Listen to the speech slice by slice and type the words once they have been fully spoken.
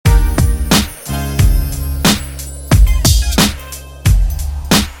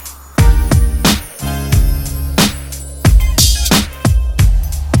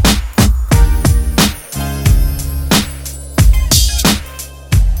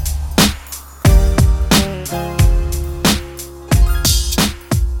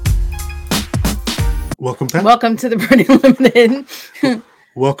Welcome back. Welcome to the Pretty Unlimited.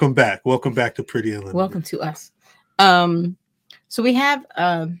 Welcome back. Welcome back to Pretty Unlimited. Welcome to us. So we have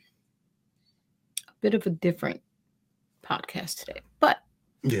a bit of a different podcast today, but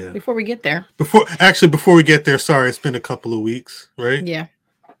before we get there, before we get there, sorry, it's been a couple of weeks, right? Yeah,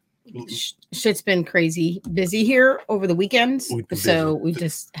 shit's been crazy busy here over the weekends, so we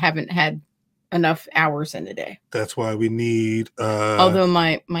just haven't had enough hours in the day. That's why we need although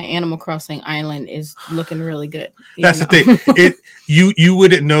my Animal Crossing island is looking really good. That's the thing. You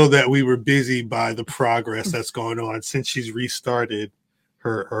wouldn't know that we were busy by the progress that's going on since she's restarted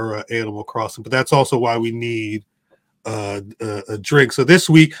her Animal Crossing. But that's also why we need a drink. So this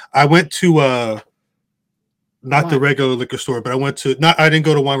week I went to not the regular liquor store, but I didn't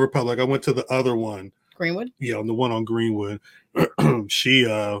go to Wine Republic. I went to the other one. Greenwood? Yeah, the one on Greenwood.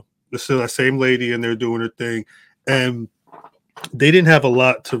 This is that same lady, and they're doing her thing, and they didn't have a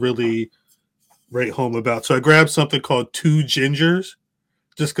lot to really write home about. So I grabbed something called Two Gingers,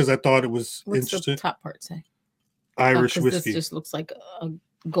 just because I thought it was interesting. What's the top part say? Irish whiskey. This just looks like a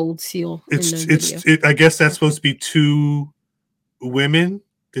gold seal. I guess that's supposed to be two women.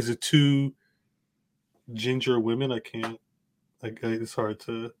 Is it two ginger women? It's hard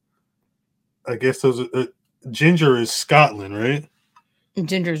to. I guess those are, ginger is Scotland, right?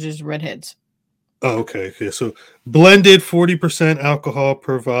 Gingers is redheads. Oh, okay. So blended 40% alcohol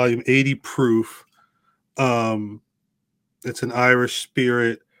per volume, 80 proof. It's an Irish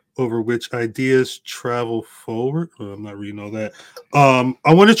spirit over which ideas travel forward. Oh, I'm not reading all that.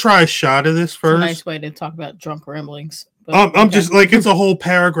 I want to try a shot of this first. It's a nice way to talk about drunk ramblings. I'm just like, it's a whole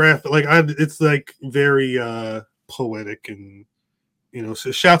paragraph. It's like very poetic, and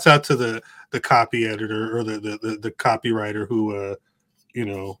so shouts out to the copy editor or the copywriter who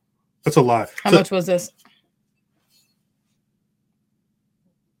that's a lot. How much was this?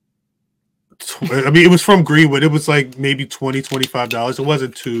 I mean, it was from Greenwood. It was like maybe $20-$25.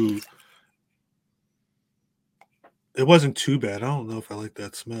 It wasn't too bad. I don't know if I like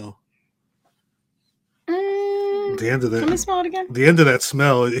that smell. The end of that. Let me smell it again. The end of that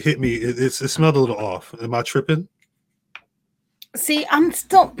smell, it hit me. It smelled a little off. Am I tripping? See, I'm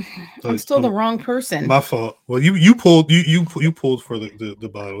still the wrong person. My fault. Well, you pulled for the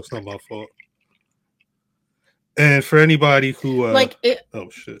bottle. It's not my fault. And for anybody who oh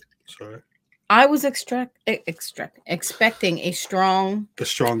shit, sorry. I was expecting a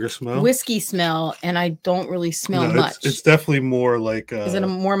stronger smell, whiskey smell, and I don't really smell much. It's definitely more like. Is it a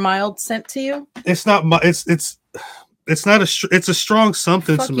more mild scent to you? It's not. It's not a. It's a strong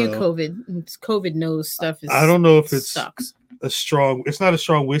something Fuck smell. You, COVID. It's COVID knows stuff. I don't know if it sucks. It's not a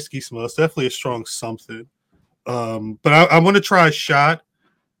strong whiskey smell. It's definitely a strong something. But I want to try a shot.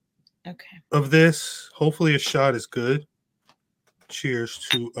 Okay. Of this. Hopefully a shot is good. Cheers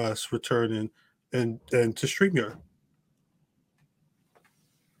to us returning and to StreamYard.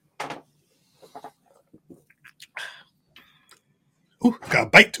 Ooh, got a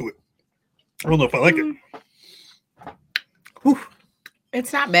bite to it. I don't know if I like it. Ooh.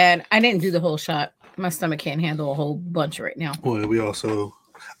 It's not bad. I didn't do the whole shot. My stomach can't handle a whole bunch right now. Well,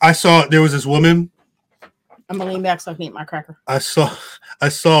 I saw there was this woman. I'm gonna lean back so I can eat my cracker. I saw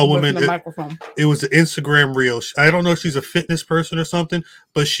a woman. The microphone. It was an Instagram reel. I don't know if she's a fitness person or something,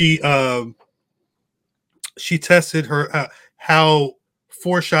 but she tested her how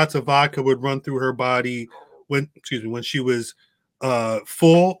 4 shots of vodka would run through her body when she was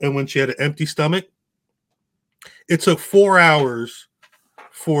full and when she had an empty stomach. It took 4 hours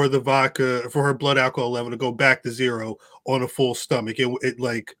for the vodka, for her blood alcohol level to go back to 0 on a full stomach. It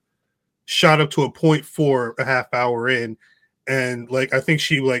like shot up to a 0.4 a half hour in, and I think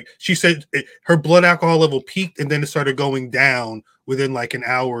she said her blood alcohol level peaked and then it started going down within like an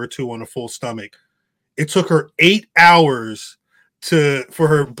hour or two on a full stomach. It took her 8 hours for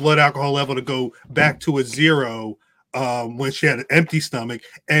her blood alcohol level to go back to a 0 when she had an empty stomach,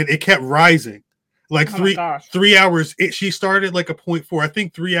 and it kept rising. Like 3 hours, she started like a 0.4. I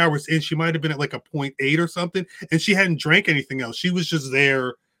think 3 hours in, she might have been at like a 0.8 or something, and she hadn't drank anything else. She was just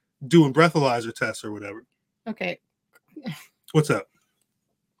there doing breathalyzer tests or whatever. Okay. What's up?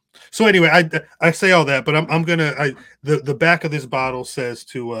 So anyway, I say all that, but I'm gonna the back of this bottle says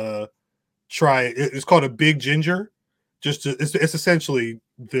to try it. It's called a Big Ginger. It's essentially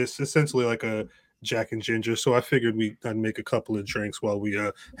like a Jack and Ginger. So I figured I'd make a couple of drinks while we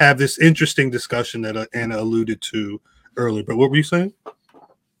have this interesting discussion that Anna alluded to earlier. But what were you saying?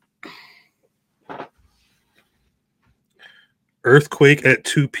 Earthquake at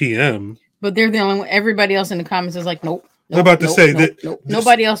 2 p.m. But they're the only one. Everybody else in the comments is like, nope. I'm about to say that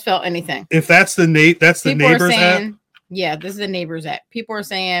nobody else felt anything. If that's the neighbors app. Yeah, this is the neighbors app. People are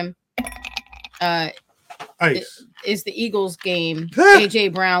saying, Ice. Is the Eagles game.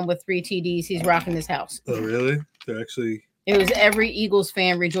 AJ Brown with 3 TDs. He's rocking his house. Oh, really? They're actually. It was every Eagles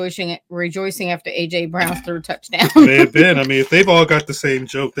fan rejoicing after AJ Brown's third touchdown. May have been. I mean, if they've all got the same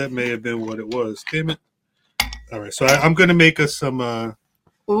joke, that may have been what it was. Damn it. All right, so I'm going to make us some...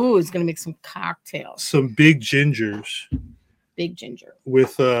 Ooh, it's going to make some cocktails. Some big gingers. Big ginger.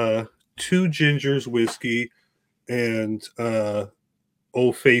 With 2 gingers whiskey and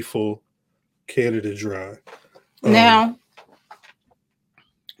Old Faithful Canada Dry. Now,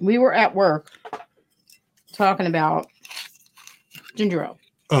 we were at work talking about ginger ale.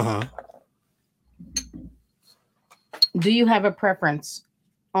 Uh-huh. Do you have a preference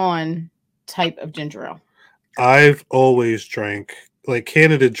on type of ginger ale? I've always drank, like,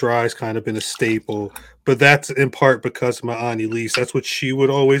 Canada Dry's kind of been a staple, but that's in part because of my Aunt Elise. That's what she would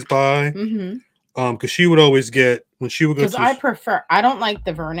always buy. Mm-hmm. Because she would always get, when she would go to... Because I don't like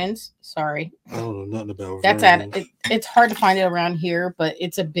the Vernon's. Sorry. I don't know nothing about That's Vernon's. It's hard to find it around here, but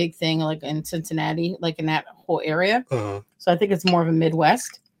it's a big thing, like in Cincinnati, like in that whole area. Uh-huh. So I think it's more of a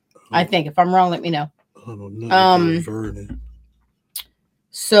Midwest. I think. If I'm wrong, let me know. I don't know nothing about Vernon.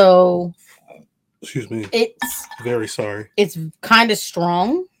 So... Excuse me. It's... Very sorry. It's kind of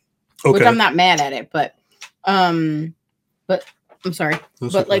strong, which I'm not mad at it, but I'm sorry.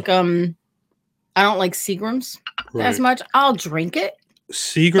 That's but okay. I don't like Seagram's as much. I'll drink it.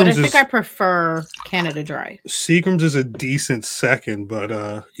 Seagram's, but I think I prefer Canada Dry. Seagram's is a decent second, but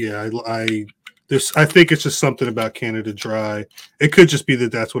yeah, I think it's just something about Canada Dry. It could just be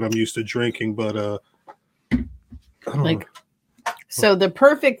that that's what I'm used to drinking, but I don't know. So the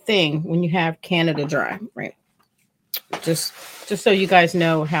perfect thing when you have Canada Dry, right? Just so you guys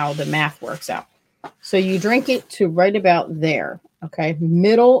know how the math works out. So you drink it to right about there, okay,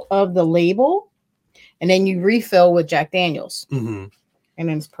 middle of the label. And then you refill with Jack Daniels. Mm-hmm. And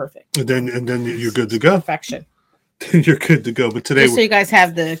then it's perfect. And then you're good to go. Perfection. Then you're good to go. But today... Just so you guys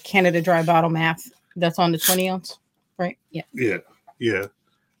have the Canada Dry bottle math. That's on the 20 ounce, right? Yeah. Yeah.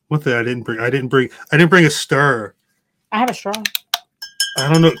 One thing I didn't bring a stir. I have a straw.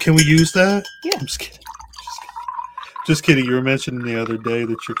 I don't know. Can we use that? Yeah. I'm just kidding. Just kidding. You were mentioning the other day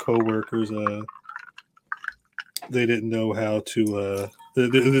that your coworkers, they didn't know how to...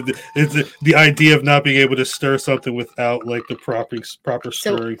 The idea of not being able to stir something without like the proper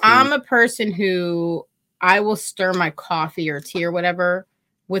stirring. So I'm a person who I will stir my coffee or tea or whatever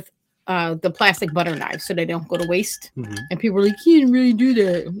with the plastic butter knife so they don't go to waste. Mm-hmm. And people are like, you didn't really do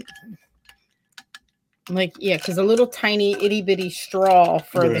that. Like, yeah, because a little tiny itty bitty straw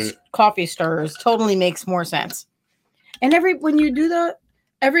for the coffee stirrers totally makes more sense. And when you do that,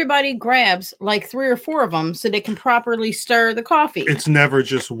 everybody grabs like 3 or 4 of them so they can properly stir the coffee. It's never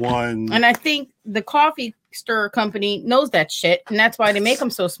just one. And I think the coffee stirrer company knows that shit, and that's why they make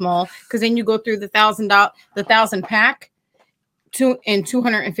them so small. Because then you go through the 1,000 pack, and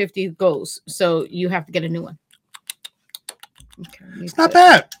 250 goes. So you have to get a new one. Okay, it's not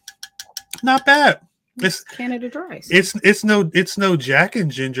bad. Not bad. It's Canada Dry. It's no Jack and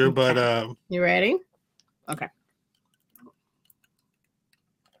Ginger, okay. But you ready? Okay.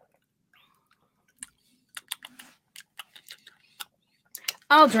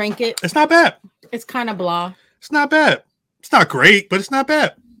 I'll drink it. It's not bad. It's kind of blah. It's not bad. It's not great, but it's not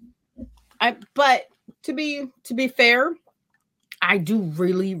bad. But to be fair, I do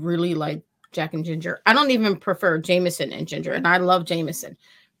really, really like Jack and Ginger. I don't even prefer Jameson and Ginger, and I love Jameson.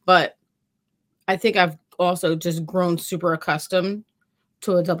 But I think I've also just grown super accustomed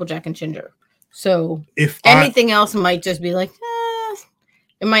to a double Jack and Ginger. So if anything else might just be like,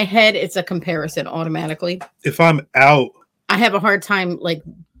 in my head, it's a comparison automatically. If I'm out, I have a hard time like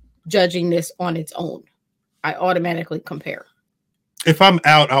judging this on its own. I automatically compare. If I'm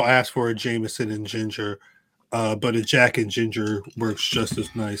out, I'll ask for a Jameson and Ginger, but a Jack and Ginger works just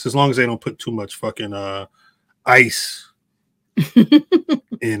as nice as long as they don't put too much fucking ice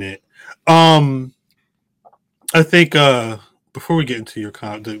in it. I think before we get into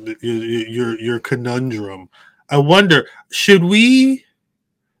your conundrum, I wonder, do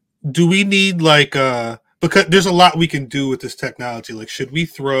we need like because there's a lot we can do with this technology. Like, should we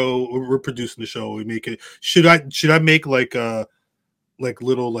we're producing the show, we make it. Should I make like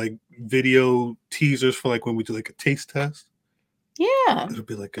little like video teasers for like when we do like a taste test? Yeah. It'll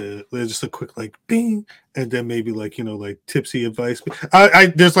be like just a quick like bing, and then maybe like, like tipsy advice. I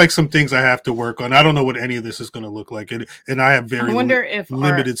there's like some things I have to work on. I don't know what any of this is going to look like, and I have very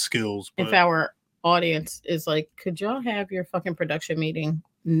limited skills. If our audience is like, could y'all have your fucking production meeting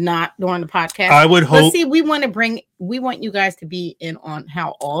not during the podcast? I would hope. Let's see, we want you guys to be in on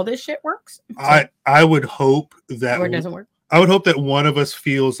how all this shit works. So, I would hope that or it doesn't work. I would hope that one of us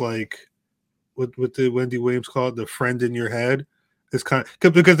feels like what did Wendy Williams call it? The friend in your head. It's kind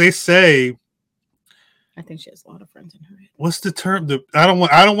of because they say, I think she has a lot of friends in her head. what's the term? I don't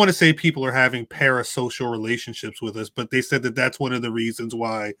want to say people are having parasocial relationships with us, but they said that that's one of the reasons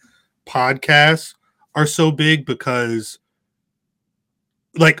why podcasts are so big, because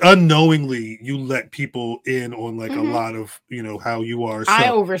like unknowingly you let people in on like a lot of how you are. So, I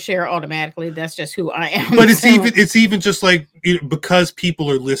overshare automatically. That's just who I am. but it's even just like because people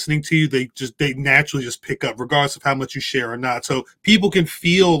are listening to you, they naturally just pick up regardless of how much you share or not. So people can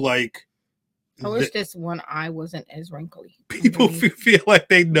feel like I wish this one eye wasn't as wrinkly. People feel like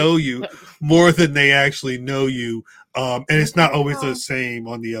they know you more than they actually know you, and it's not always the same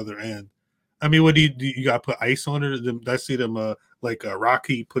on the other end. I mean, what do you got to put ice on it? I see them like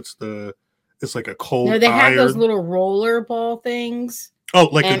Rocky puts it's like a cold. No, they iron. have those little roller ball things. Oh,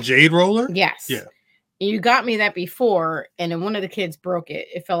 like a jade roller? Yes. Yeah. You got me that before, and then one of the kids broke it.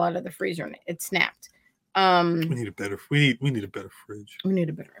 It fell out of the freezer and it snapped. We need a better. We need a better fridge. We need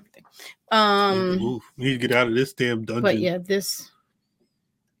a better everything. We need to get out of this damn dungeon. But yeah,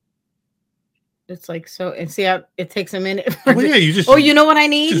 it's like so, and see how it takes a minute. Well, yeah, you just. Oh, you know what I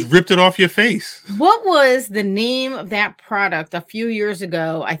need? Just ripped it off your face. What was the name of that product a few years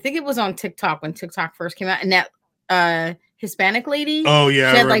ago? I think it was on TikTok when TikTok first came out, and that Hispanic lady. Oh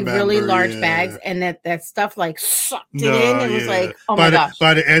yeah, she had like really large bags, and that stuff like sucked it in. It was like, oh my gosh!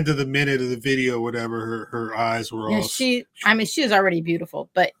 By the end of the minute of the video, whatever, her eyes were all. She was already beautiful,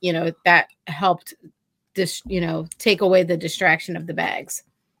 but that helped take away the distraction of the bags.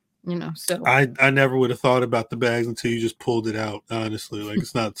 So I never would have thought about the bags until you just pulled it out. Honestly, like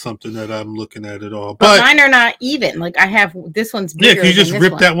it's not something that I'm looking at at all. But mine are not even. Like I have this one's bigger. Yeah, you just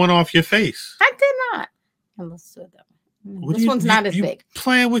ripped that one off your face. I did not. Understood that one. This one's not as big.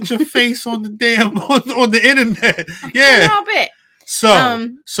 Playing with your face on the damn on the internet. Yeah. A little bit.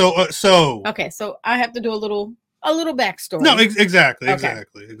 So. Okay, so I have to do a little backstory. No, exactly.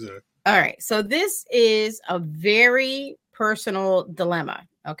 All right. So this is a very personal dilemma.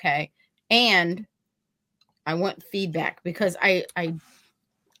 Okay. And I want feedback because I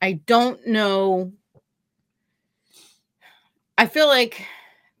don't know. I feel like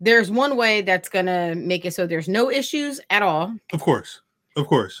there's one way that's going to make it so there's no issues at all. Of course.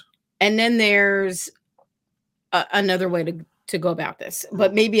 And then there's another way to go about this,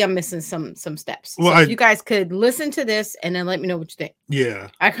 but maybe I'm missing some steps. Well, so if you guys could listen to this and then let me know what you think. Yeah.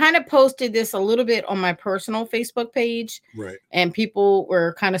 I kind of posted this a little bit on my personal Facebook page. Right. And people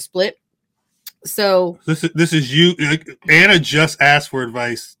were kind of split. So this is you. Anna just asked for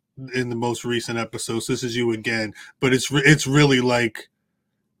advice in the most recent episodes. This is you again, but it's really like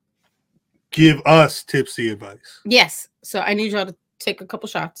give us tipsy advice. Yes. So I need y'all to take a couple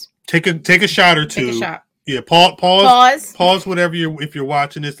shots. Take a shot or two. Take a shot. Yeah, pause whatever if you're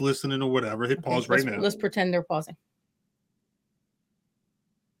watching this, listening or whatever. Hit pause right now. Let's pretend they're pausing.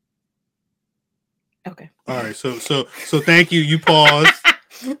 Okay. All right. So thank you. You paused.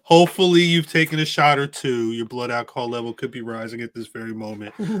 Hopefully you've taken a shot or two. Your blood alcohol level could be rising at this very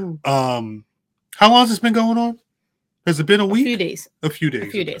moment. How long has this been going on? Has it been a week? A few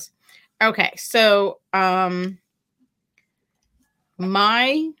days. Okay. So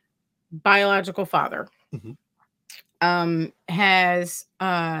my biological father has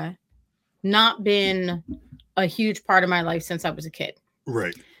not been a huge part of my life since I was a kid.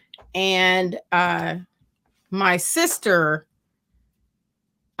 Right. And my sister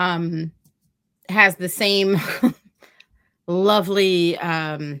has the same lovely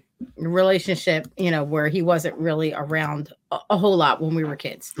relationship, where he wasn't really around a whole lot when we were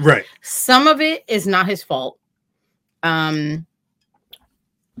kids. Right. Some of it is not his fault. And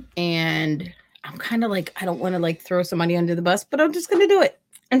I'm kind of like, I don't want to like throw somebody under the bus, but I'm just going to do it.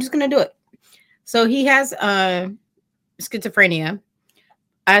 So he has schizophrenia.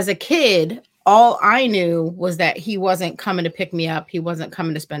 As a kid, all I knew was that he wasn't coming to pick me up. He wasn't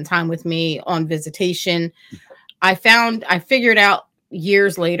coming to spend time with me on visitation. I figured out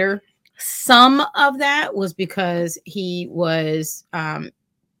years later, some of that was because he was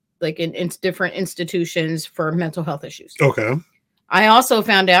like in different institutions for mental health issues. Okay. I also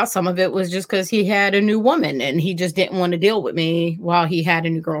found out some of it was just because he had a new woman and he just didn't want to deal with me while he had a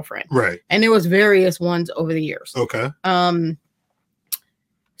new girlfriend. Right. And there was various ones over the years. Okay.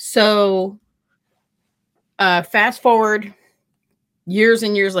 So fast forward years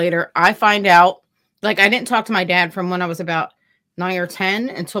and years later, I find out, like, I didn't talk to my dad from when I was about 9 or 10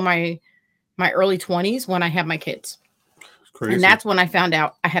 until my early 20s when I had my kids. Crazy. And that's when I found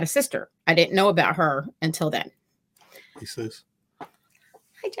out I had a sister. I didn't know about her until then. He says,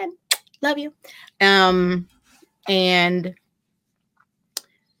 "Hi, Jen. Love you." And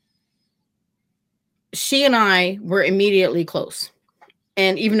she and I were immediately close.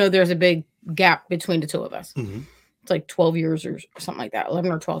 And even though there's a big gap between the two of us, it's like 12 years or something like that,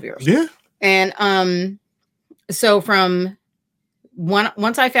 11 or 12 years. Yeah. And so from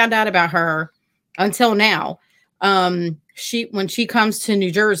once I found out about her until now, when she comes to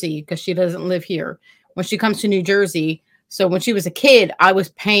New Jersey, because she doesn't live here, when she comes to New Jersey, so when she was a kid, I was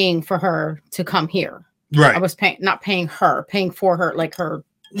paying for her to come here. Right. I was not paying for her, like her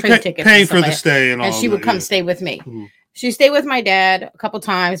train tickets, paying for the stay and all. And she would come stay with me. Mm-hmm. She stayed with my dad a couple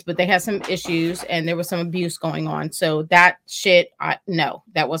times, but they had some issues and there was some abuse going on. So that shit, no,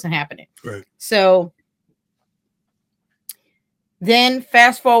 that wasn't happening. Right. So then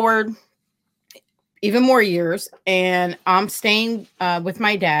fast forward even more years, and I'm staying with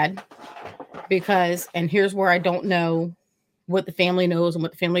my dad because, and here's where I don't know what the family knows and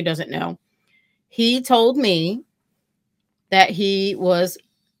what the family doesn't know. He told me that he was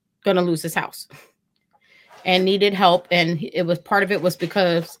going to lose his house and needed help. And it was part of it was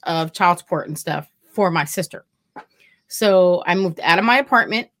because of child support and stuff for my sister. So I moved out of my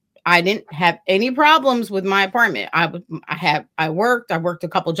apartment. I didn't have any problems with my apartment. I worked a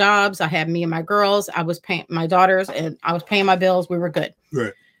couple jobs. I had me and my girls. I was paying my daughters and I was paying my bills. We were good.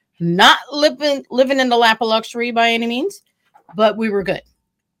 Right. Not living in the lap of luxury by any means, but we were good.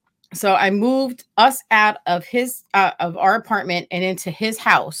 So I moved us out of our apartment and into his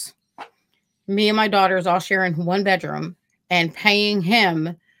house. Me and my daughters all sharing one bedroom and paying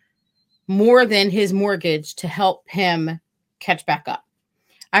him more than his mortgage to help him catch back up.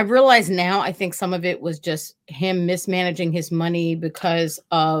 I realize now, I think some of it was just him mismanaging his money because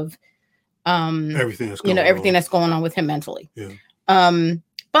of everything that's going on with him mentally. Yeah.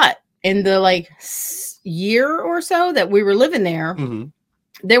 But in the year or so that we were living there,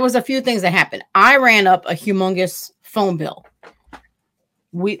 there was a few things that happened. I ran up a humongous phone bill.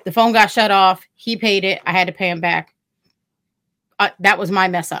 The phone got shut off. He paid it. I had to pay him back. That was my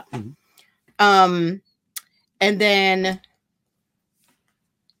mess up. And then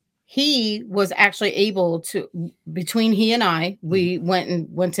he was actually able to, between he and I, we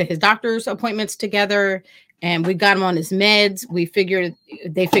went to his doctor's appointments together and we got him on his meds.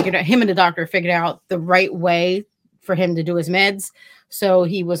 Him and the doctor figured out the right way for him to do his meds. So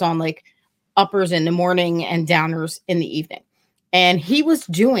he was on uppers in the morning and downers in the evening. And he was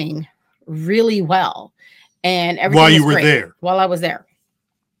doing really well. And everything while you were there. While I was there.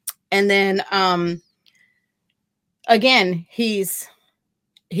 And then again, he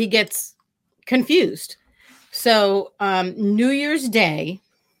gets confused. So New Year's Day,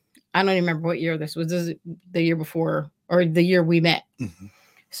 I don't even remember what year this was. This is the year before or the year we met.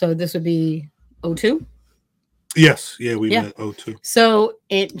 So this would be 2002. Yes. Yeah, we met 2002. So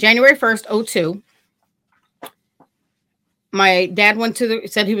January 1st, 2002, my dad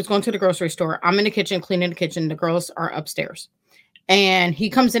said he was going to the grocery store. I'm in the kitchen, cleaning the kitchen. The girls are upstairs. And he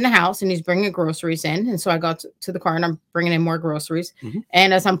comes in the house and he's bringing groceries in. And so I got to the car and I'm bringing in more groceries.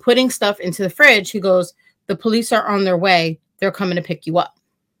 And as I'm putting stuff into the fridge, he goes, "The police are on their way. They're coming to pick you up."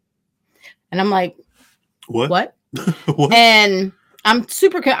 And I'm like, what? What? And I'm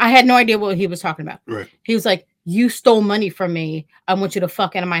I had no idea what he was talking about. Right. He was like, "You stole money from me. I want you to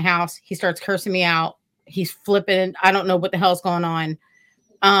fuck out of my house." He starts cursing me out. He's flipping. I don't know what the hell's going on.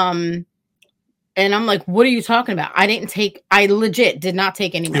 And I'm like, "What are you talking about? I legit did not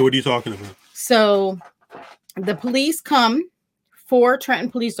take any money." Yeah, what are you talking about? So the police come, 4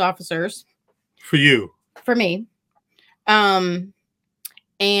 Trenton police officers. For you. For me. And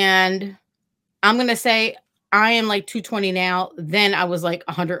I'm going to say I am 220 now. Then I was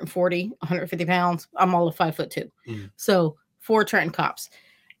 140, 150 pounds. I'm all of 5'2". So 4 Trenton cops.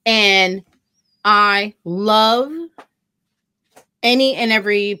 And I love any and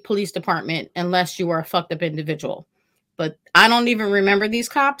every police department unless you are a fucked up individual. But I don't even remember these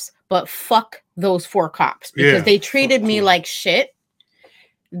cops, but fuck those 4 cops because they treated me like shit.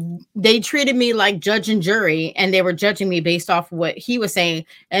 They treated me like judge and jury and they were judging me based off what he was saying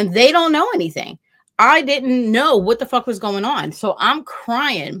and they don't know anything. I didn't know what the fuck was going on. So I'm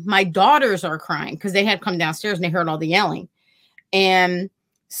crying. My daughters are crying because they had come downstairs and they heard all the yelling. And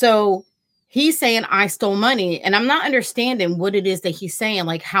so he's saying I stole money and I'm not understanding what it is that he's saying,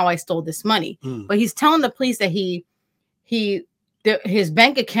 how I stole this money. But he's telling the police that his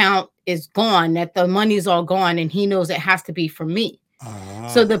bank account is gone, that the money's all gone and he knows it has to be from me.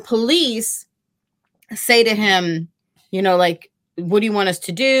 So the police say to him, "What do you want us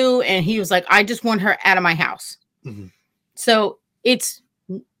to do?" And he was like, "I just want her out of my house." So it's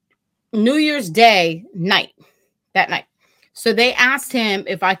New Year's Day that night. So they asked him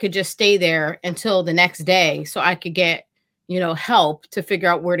if I could just stay there until the next day so I could get, help to figure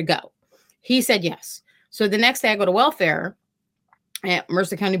out where to go. He said yes. So the next day I go to welfare at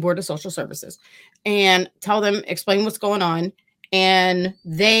Mercer County Board of Social Services and tell them, explain what's going on. And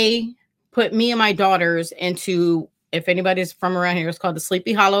they put me and my daughters into, if anybody's from around here, it's called the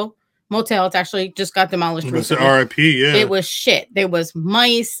Sleepy Hollow Motel. It's actually just got demolished recently. RIP, yeah. It was shit. There was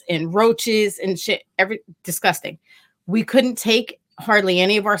mice and roaches and shit. Disgusting. We couldn't take hardly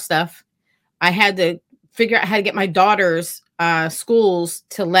any of our stuff. I had to figure out how to get my daughters' schools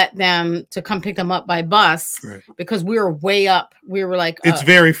to let them to come pick them up by bus, right, because we were way up. We were like, it's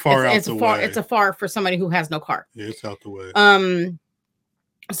very far out the way. It's a far for somebody who has no car. Yeah, it's out the way.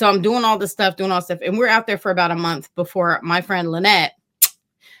 So I'm doing all this stuff, and we're out there for about a month before my friend Lynette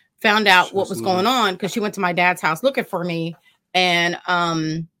found out what was going on, because she went to my dad's house looking for me, and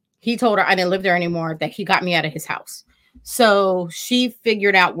he told her I didn't live there anymore, that he got me out of his house. So she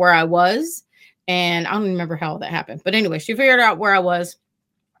figured out where I was, and I don't remember how that happened, but anyway, she figured out where I was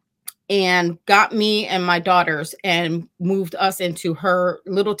and got me and my daughters and moved us into her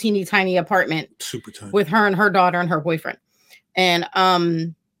little teeny tiny apartment, super tiny, with her and her daughter and her boyfriend. And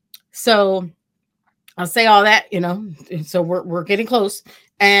so I'll say all that, so we're getting close.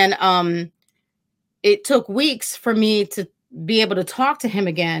 And it took weeks for me to be able to talk to him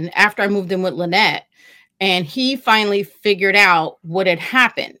again after I moved in with Lynette. And he finally figured out what had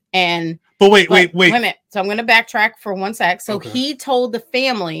happened. But wait a minute. So I'm going to backtrack for 1 sec. So he told the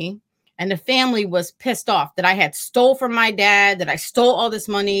family, and the family was pissed off that I had stole from my dad, that I stole all this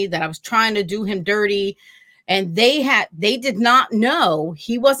money, that I was trying to do him dirty. And they did not know,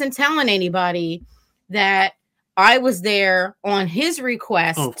 he wasn't telling anybody that I was there on his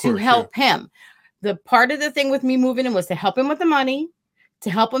request to help him. The part of the thing with me moving in was to help him with the money, to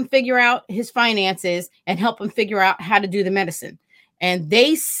help him figure out his finances, and help him figure out how to do the medicine. And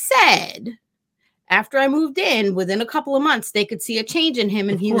they said, after I moved in, within a couple of months, they could see a change in him,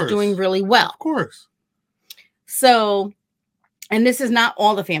 and he was doing really well. Of course. So, and this is not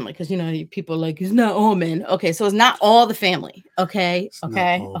all the family, because, people are like, it's not all men. Okay, so it's not all the family. Okay.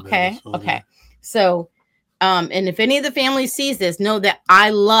 So, and if any of the family sees this, know that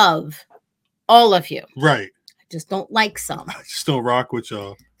I love all of you. Right. I just don't like some. I just don't rock with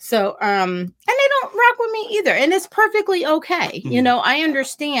y'all. So, and they don't rock with me either. And it's perfectly okay. I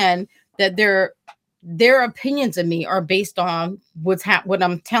understand that their opinions of me are based on what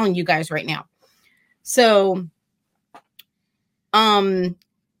I'm telling you guys right now. So,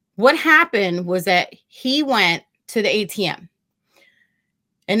 what happened was that he went to the ATM.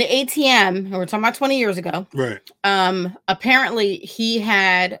 And the ATM, and we're talking about 20 years ago. Right. Apparently he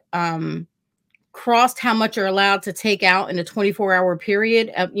had crossed how much you're allowed to take out in a 24-hour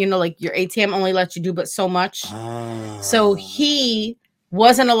period. Like your ATM only lets you do but so much. So he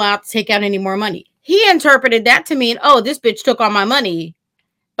wasn't allowed to take out any more money. He interpreted that to mean, oh, this bitch took all my money.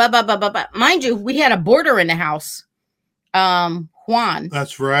 But mind you, we had a boarder in the house. Juan.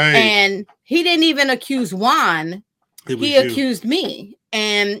 That's right. And he didn't even accuse Juan. He accused me.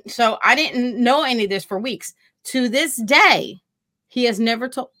 And so I didn't know any of this for weeks. To this day, he has never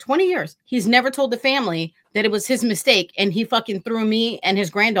told, 20 years, he's never told the family that it was his mistake. And he fucking threw me and his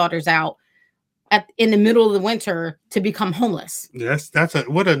granddaughters out in the middle of the winter to become homeless. Yes,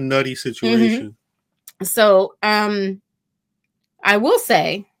 what a nutty situation. Mm-hmm. So I will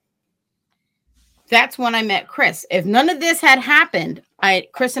say, that's when I met Chris. If none of this had happened,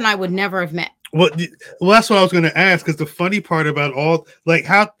 Chris and I would never have met. Well, that's what I was going to ask. Because the funny part about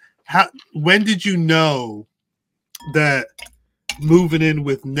when did you know that moving in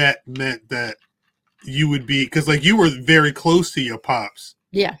with Net meant that you would be? Because you were very close to your pops.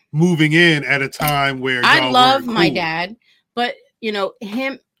 Yeah. Moving in at a time where I love my dad, but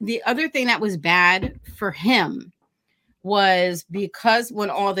him. The other thing that was bad for him was because when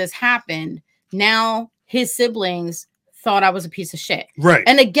all this happened, now his siblings thought I was a piece of shit. Right.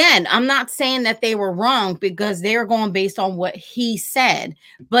 And again, I'm not saying that they were wrong, because they're going based on what he said,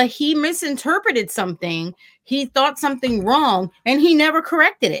 but he misinterpreted something. He thought something wrong and he never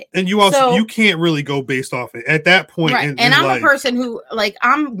corrected it. And you can't really go based off it at that point. Right. And I'm a person who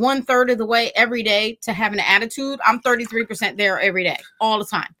I'm 1/3 of the way every day to have an attitude. I'm 33% there every day, all the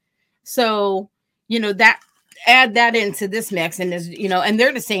time. So, that add that into this mix, and there's and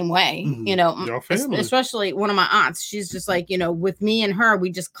they're the same way. Especially one of my aunts, she's just like, with me and her, we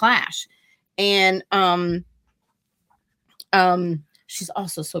just clash. And she's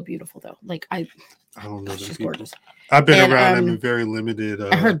also so beautiful though. I don't know, she's gorgeous. I've been around them in very limited.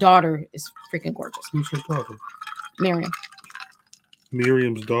 And her daughter is freaking gorgeous. Who's her daughter? Miriam.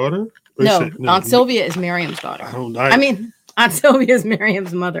 Miriam's daughter? No, Aunt Sylvia is Miriam's daughter. Aunt Sylvia is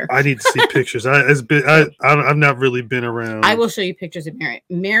Miriam's mother. I need to see pictures. I've not really been around. I will show you pictures of Miriam.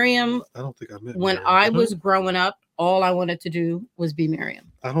 Miriam. I don't think I met. When Miriam, I was growing up, all I wanted to do was be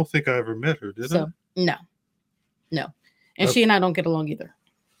Miriam. I don't think I ever met her. Did I? No, and she and I don't get along either.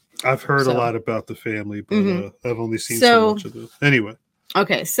 I've heard a lot about the family, but I've only seen so much of this. Anyway.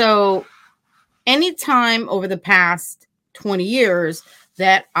 Okay, so anytime over the past 20 years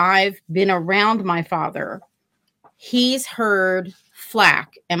that I've been around my father, he's heard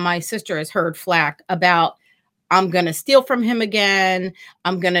flack, and my sister has heard flack about, I'm going to steal from him again.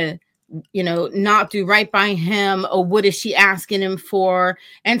 I'm going to, not do right by him. Or what is she asking him for?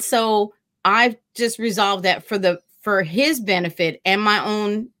 And so I've just resolved that for his benefit and my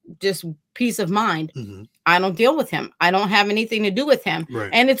own just peace of mind. Mm-hmm. I don't deal with him. I don't have anything to do with him. Right.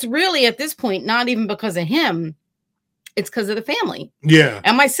 And it's really at this point, not even because of him. It's because of the family. Yeah.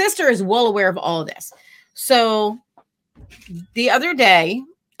 And my sister is well aware of all of this. So the other day,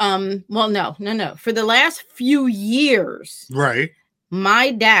 no. For the last few years, right,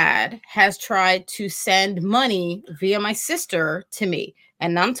 my dad has tried to send money via my sister to me.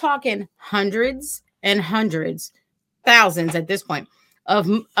 And I'm talking hundreds and hundreds, thousands at this point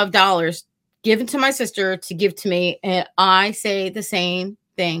of dollars given to my sister to give to me. And I say the same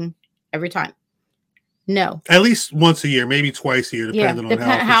thing every time. No. At least once a year, maybe twice a year, depending on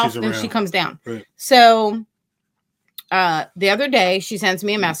how often she comes down. Right. So the other day she sends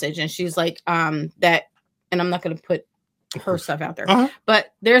me a message and she's like, that, and I'm not going to put her stuff out there,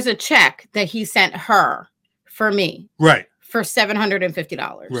 but there's a check that he sent her for me. Right. For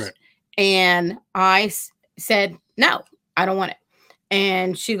 $750. Right. And I said, no, I don't want it.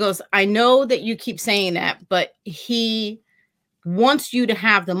 And she goes, I know that you keep saying that, but he wants you to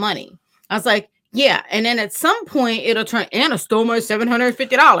have the money. I was like, yeah. And then at some point it'll turn, Anna stole my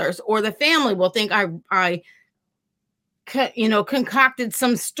 $750, or the family will think I concocted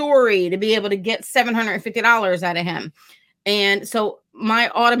some story to be able to get $750 out of him. And so my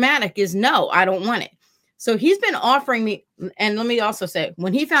automatic is no, I don't want it. So he's been offering me, and let me also say,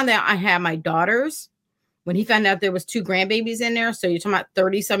 when he found out I had my daughters, when he found out there was 2 grandbabies in there, so you're talking about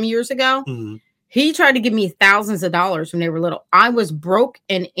 30 some years ago, he tried to give me thousands of dollars when they were little. I was broke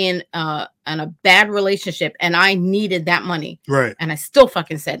and in a bad relationship, and I needed that money. Right. And I still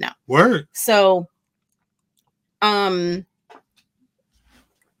fucking said no. Word. So, so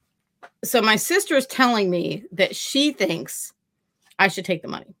my sister is telling me that she thinks I should take the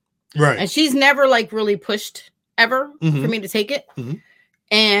money. Right. And she's never really pushed ever for me to take it. Mm-hmm.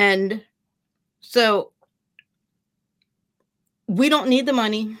 And so we don't need the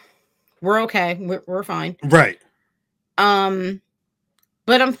money. We're okay. We're fine. Right. But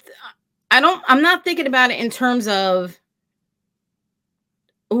I'm not thinking about it in terms of,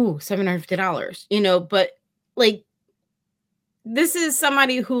 $750, but this is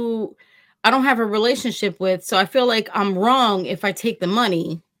somebody who I don't have a relationship with. So I feel like I'm wrong if I take the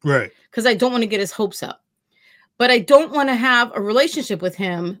money. Right. Because I don't want to get his hopes up. But I don't want to have a relationship with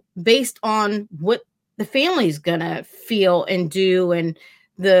him based on what the family's going to feel and do and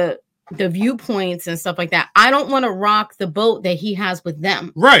the viewpoints and stuff like that. I don't want to rock the boat that he has with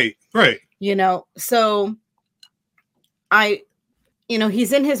them. Right. Right. So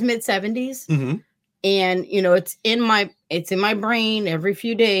he's in his mid 70s. Mm-hmm. And, it's in my brain every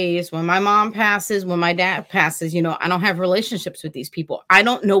few days when my mom passes, when my dad passes, I don't have relationships with these people. I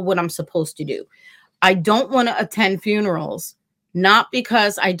don't know what I'm supposed to do. I don't want to attend funerals, not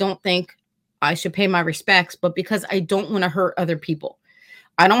because I don't think I should pay my respects, but because I don't want to hurt other people.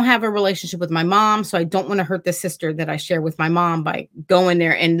 I don't have a relationship with my mom, so I don't want to hurt the sister that I share with my mom by going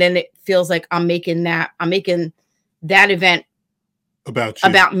there. And then it feels like I'm making that event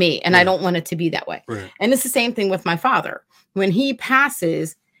about me, and I don't want it to be that way. Right. And it's the same thing with my father. When he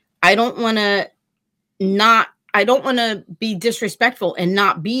passes, I don't want to be disrespectful and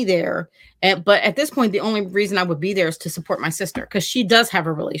not be there. But at this point, the only reason I would be there is to support my sister because she does have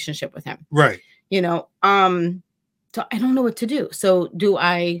a relationship with him. Right. So I don't know what to do. So do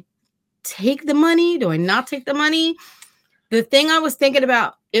I take the money? Do I not take the money? The thing I was thinking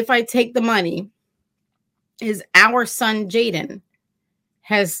about, if I take the money, is our son Jaden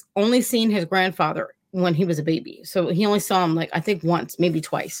has only seen his grandfather when he was a baby. So he only saw him I think once, maybe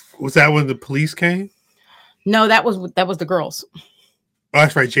twice. Was that when the police came? No, that was the girls. Oh,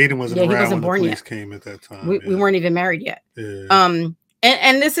 that's right. Jaden wasn't around he wasn't when born the police yet. Came at that time. We weren't even married yet. Yeah.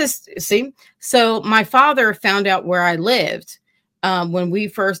 And this is, so my father found out where I lived when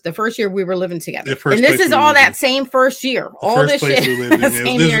the first year we were living together. And this is all that same first year. All this shit.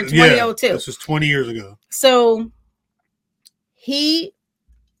 Same year, 2002. This was 20 years ago. So he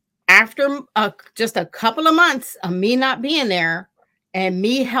after just a couple of months of me not being there and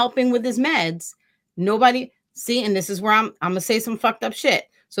me helping with his meds, nobody see, and this is where I'm gonna say some fucked up shit.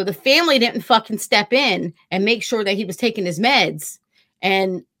 So the family didn't fucking step in and make sure that he was taking his meds.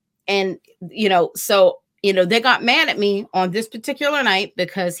 And so they got mad at me on this particular night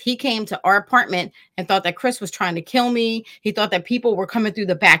because he came to our apartment and thought that Chris was trying to kill me. He thought that people were coming through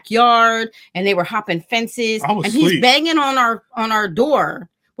the backyard and they were hopping fences. And he's banging on our door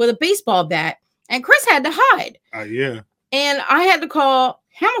with a baseball bat. And Chris had to hide. Yeah. And I had to call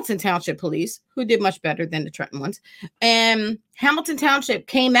Hamilton Township Police, who did much better than the Trenton ones. And Hamilton Township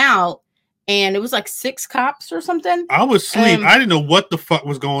came out, and it was like 6 cops or something. I was asleep. I didn't know what the fuck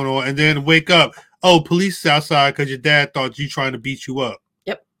was going on. And then wake up. Oh, police is outside because your dad thought you trying to beat you up.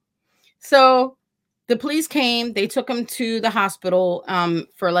 Yep. So the police came. They took him to the hospital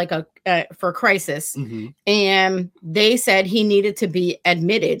for like for crisis. Mm-hmm. And they said he needed to be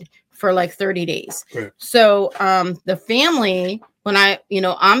admitted for like 30 days. Right. So the family, when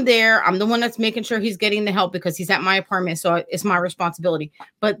I'm there, I'm the one that's making sure he's getting the help because he's at my apartment. So it's my responsibility.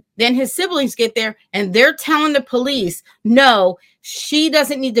 But then his siblings get there and they're telling the police, no, she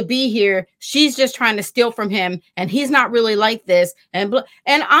doesn't need to be here. She's just trying to steal from him. And he's not really like this. And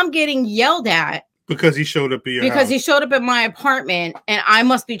I'm getting yelled at. Because he showed up at your Because house. he showed up at my apartment and I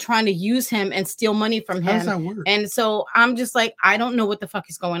must be trying to use him and steal money from him. How does that work? And so I'm just like, I don't know what the fuck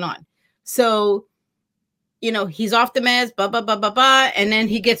is going on. So, he's off the meds, blah, blah, blah, blah, blah. And then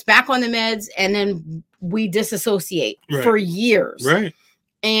he gets back on the meds and then we disassociate for years. Right.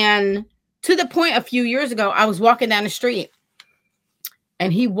 And to the point a few years ago, I was walking down the street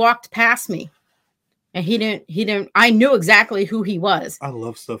and he walked past me. And he didn't, I knew exactly who he was. I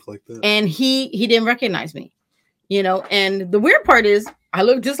love stuff like that. And he didn't recognize me, and the weird part is I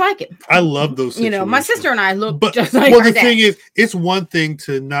look just like him. I love those situations. My sister and I look just like her the dad. thing is, it's one thing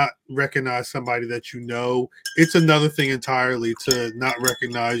to not recognize somebody that you know. It's another thing entirely to not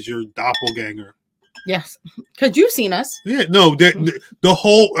recognize your doppelganger. Yes. Because you've seen us. Yeah, no, the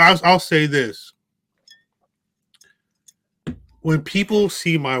whole, I'll say this. When people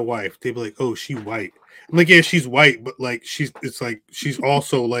see my wife, they be like, oh, she white. I'm like, yeah, she's white, but like she's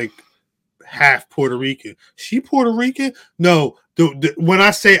also like half Puerto Rican. She Puerto Rican? No. When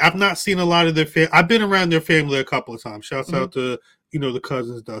I say I've not seen a lot of their family, I've been around their family a couple of times. Shouts out to the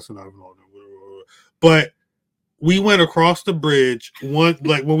cousins, Dustin, I don't know, but we went across the bridge when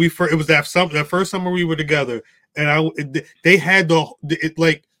we first. It was that first summer we were together, and they had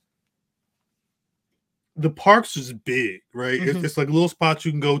the parks is big, right? Mm-hmm. It's like little spots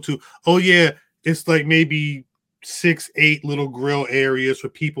you can go to. Oh yeah, it's like maybe 6-8 little grill areas for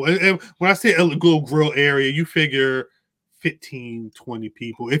people. And when I say a little grill area, you figure 15, 20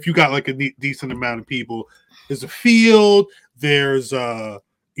 people. If you got like a decent amount of people, there's a field, there's jungle.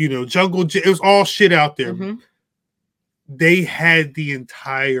 It was all shit out there. Mm-hmm. They had the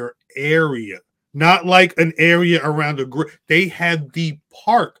entire area, not like an area around a grill. They had the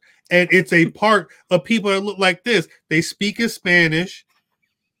park. And it's a park of people that look like this. They speak in Spanish,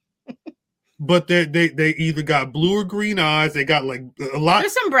 but they either got blue or green eyes. They got like a lot.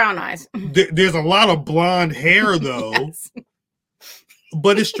 There's some brown eyes. There's a lot of blonde hair though. Yes.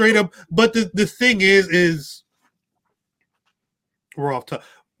 But it's straight up. But the thing is we're off top.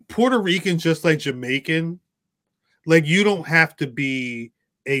 Puerto Rican, just like Jamaican, like you don't have to be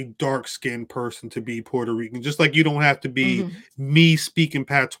a dark-skinned person to be Puerto Rican, just like you don't have to be me speaking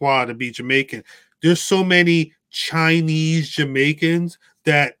patois to be Jamaican. There's so many Chinese Jamaicans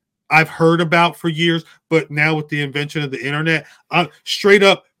that I've heard about for years, but now with the invention of the internet, straight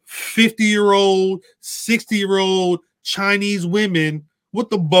up 50-year-old, 60-year-old Chinese women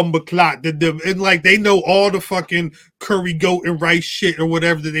with the bumba clot, and like they know all the fucking curry goat and rice shit or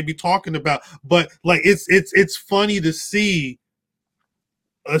whatever that they be talking about. But like it's funny to see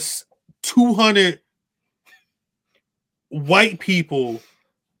 200 white people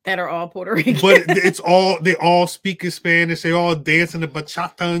that are all Puerto Rican, but they all speak in Spanish. They all dancing the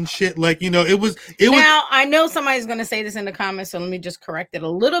bachata and shit. Like it was. Now I know somebody's going to say this in the comments, so let me just correct it a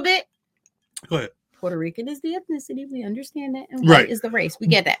little bit. Go ahead. Puerto Rican is the ethnicity. We understand that, and white is the race. We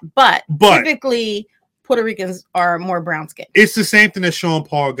get that, but typically Puerto Ricans are more brown skinned. It's the same thing that Sean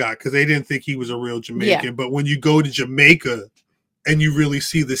Paul got because they didn't think he was a real Jamaican. Yeah. But when you go to Jamaica and you really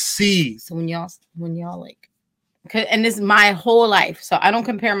see the sea. So when y'all like, and this is my whole life, so I don't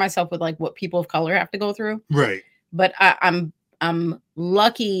compare myself with like what people of color have to go through. Right. But I'm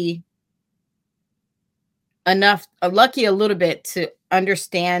lucky enough, lucky a little bit to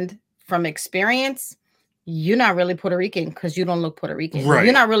understand from experience. you're not really Puerto Rican because you don't look Puerto Rican. Right.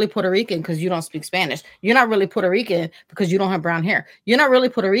 You're not really Puerto Rican because you don't speak Spanish. You're not really Puerto Rican because you don't have brown hair. You're not really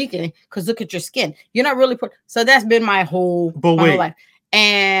Puerto Rican because look at your skin. You're not really so that's been my whole life.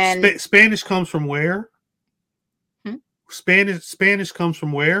 And Spanish comes from where? Spanish comes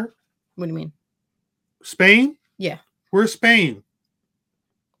from where? What do you mean? Spain? Yeah. Where's Spain?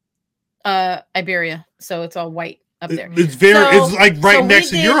 Iberia. So it's all white up there. It's like right next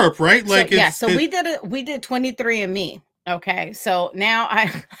to Europe, right? Like we did 23andMe. Okay, so now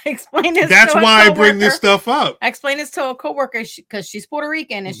I explain this. That's why I bring this stuff up. I explained this to a coworker because she's Puerto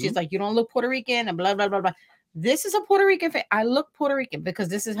Rican and she's like, "You don't look Puerto Rican," and blah blah blah blah. This is a Puerto Rican. I look Puerto Rican because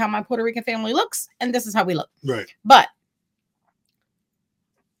this is how my Puerto Rican family looks, and this is how we look. Right. But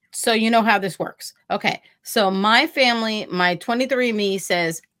so you know how this works. Okay, so my family, my 23andMe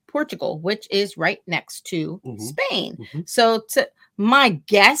says Portugal, which is right next to Spain. So my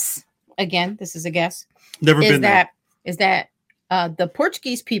guess, again, this is a guess, is that the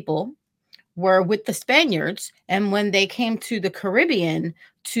Portuguese people were with the Spaniards, and when they came to the Caribbean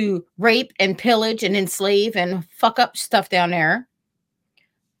to rape and pillage and enslave and fuck up stuff down there,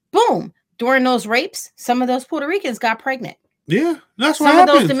 boom, during those rapes, some of those Puerto Ricans got pregnant. Yeah, that's what some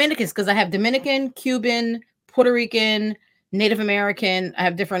happens. of those Dominicans, because I have Dominican, Cuban, Puerto Rican, Native American. I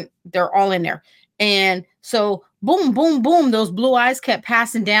have different, they're all in there. And so boom, boom, boom, those blue eyes kept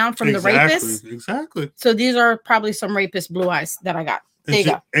passing down from the rapists. Exactly. So these are probably some rapist blue eyes that I got. There you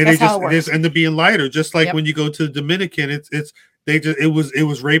go. And it just end up being lighter. Just like when you go to the Dominican, it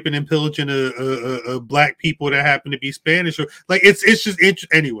was raping and pillaging a black people that happen to be Spanish, or like it's just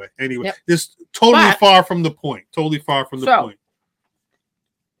anyway. Just totally far from the point. Totally far from the point.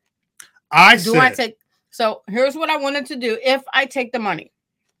 So here's what I wanted to do. If I take the money,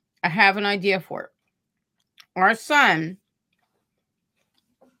 I have an idea for it. Our son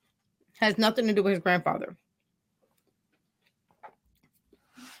has nothing to do with his grandfather.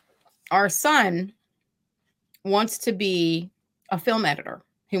 Our son wants to be a film editor.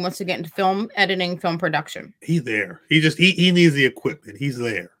 He wants to get into film editing, film production. He's there. He needs the equipment. He's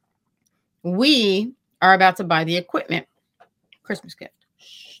there. We are about to buy the equipment. Christmas gift.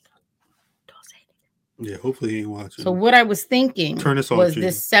 Yeah, hopefully he ain't watching. So what I was thinking was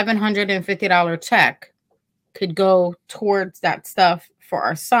this $750 check could go towards that stuff for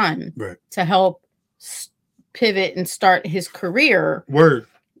our son to help pivot and start his career. Word.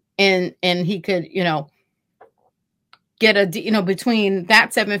 And he could, get between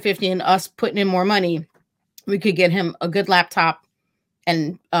that $750 and us putting in more money, we could get him a good laptop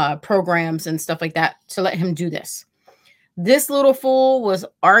and programs and stuff like that to let him do this. This little fool was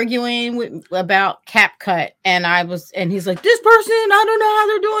arguing about CapCut, and he's like, this person, I don't know how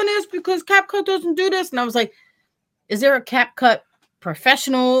they're doing this because CapCut doesn't do this. And I was like, is there a CapCut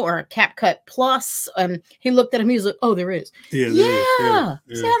Professional or a CapCut Plus? And he looked at him, he was like, oh, there is. Yeah. See how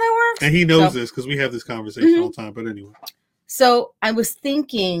that works? And he knows this because we have this conversation all the time, but anyway. So I was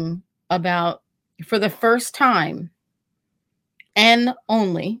thinking about, for the first time and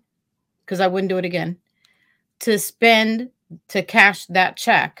only, because I wouldn't do it again, to cash that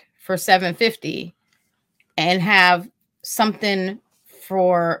check for $750 and have something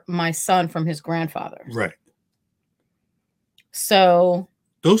for my son from his grandfather. Right. So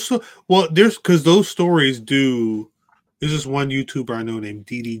those stories do. There's this one YouTuber I know named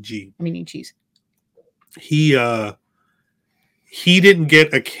DDG. I'm eating cheese. He didn't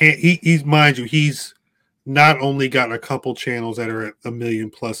get he's mind you, he's not only got a couple channels that are at 1 million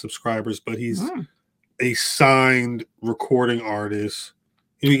plus subscribers, but he's a signed recording artist.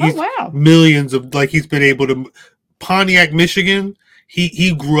 He's millions of, like, he's been able to Pontiac, Michigan.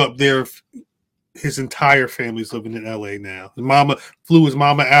 He grew up there. His entire family's living in LA now. His mama flew his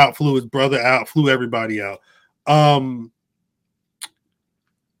mama out, flew his brother out, flew everybody out.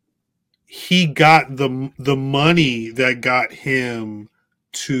 He got the money that got him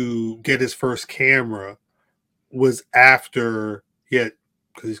to get his first camera was after because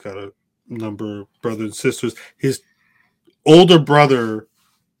he's got a number of brothers and sisters. His older brother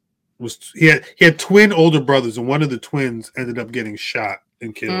he had twin older brothers, and one of the twins ended up getting shot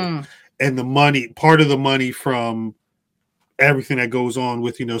and killed. And part of the money from everything that goes on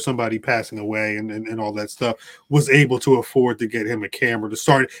with, somebody passing away and all that stuff, was able to afford to get him a camera to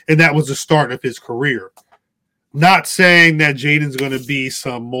start. And that was the start of his career. Not saying that Jaden's going to be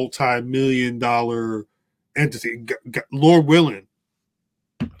some multi-million-dollar entity. Lord willing,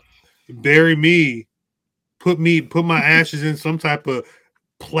 bury me, put my ashes in some type of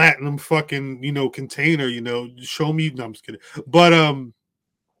platinum fucking, container, show me. No, I'm just kidding. But,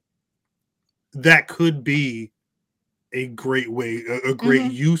 that could be a great way, a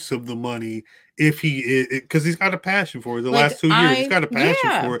great use of the money if he is, because he's got a passion for it. The last 2 years, he's got a passion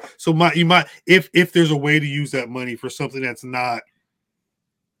for it. So you might, if there's a way to use that money for something that's not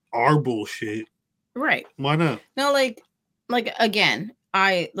our bullshit, right? Why not? No, like again,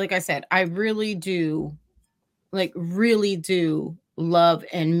 like I said, I really do love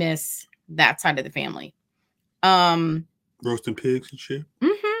and miss that side of the family. Roasting pigs and shit.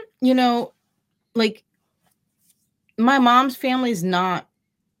 You know, like my mom's family is not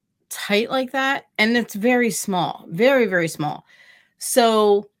tight like that, and it's very small, very, very small.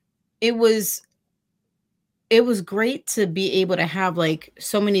 So it was great to be able to have like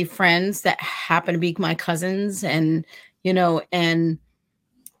so many friends that happen to be my cousins, and and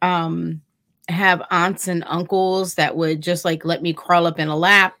have aunts and uncles that would just like let me crawl up in a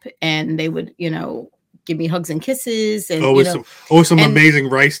lap, and they would give me hugs and kisses, and some amazing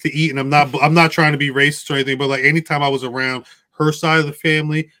rice to eat. And I'm not trying to be racist or anything, but like anytime I was around her side of the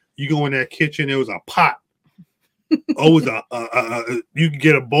family, you go in that kitchen, there was a pot. Always you could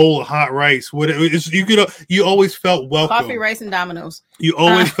get a bowl of hot rice. You always felt welcome. Coffee, rice, and Dominoes. You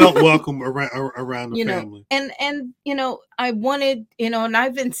always felt welcome around the family. And I wanted, and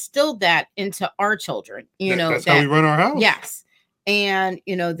I've instilled that into our children. That's how we run our house. Yes, and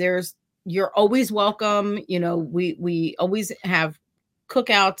you're always welcome. We always have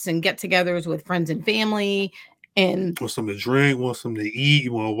cookouts and get-togethers with friends and family. And want something to drink, want something to eat,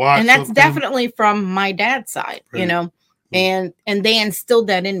 you want to watch, and that's definitely from my dad's side, right. And they instilled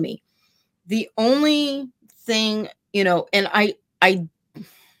that in me. The only thing, and I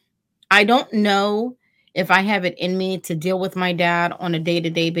don't know if I have it in me to deal with my dad on a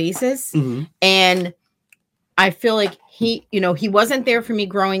day-to-day basis. And I feel like he wasn't there for me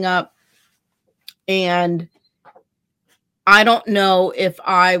growing up, and I don't know if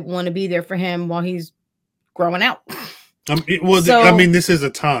I want to be there for him while he's growing out. This is a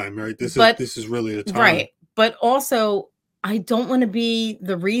time, right? This is really a time, right? But also, I don't want to be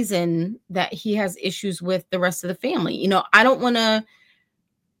the reason that he has issues with the rest of the family. I don't want to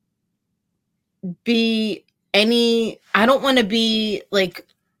be I don't want to be like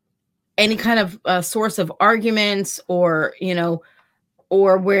any kind of source of arguments, or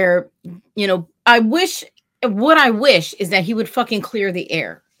where I wish is that he would fucking clear the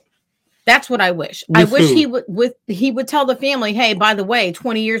air. That's what I wish. I wish he would tell the family, hey, by the way,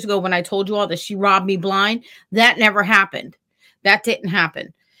 20 years ago when I told you all that she robbed me blind, that never happened. That didn't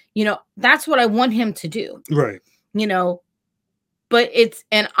happen. That's what I want him to do. Right. But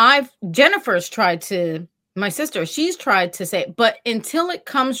Jennifer's tried to, my sister, she's tried to say, but until it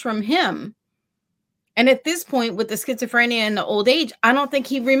comes from him, and at this point with the schizophrenia and the old age, I don't think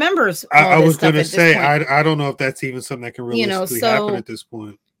he remembers all I this was going to stuff say, I don't know if that's even something that can realistically happen at this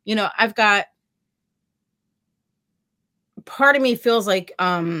point. I've got, part of me feels like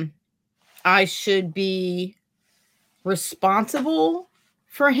I should be responsible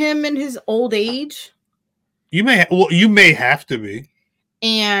for him in his old age. You may have to be.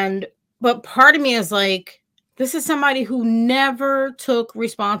 But part of me is like, this is somebody who never took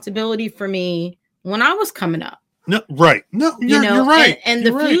responsibility for me when I was coming up. No, right. No, you're right. And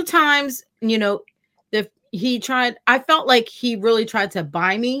the few times, he tried, I felt like he really tried to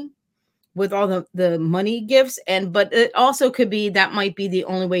buy me with all the money gifts, but it also could be that might be the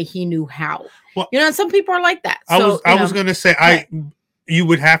only way he knew how. Well, and some people are like that. So, I was going to say, you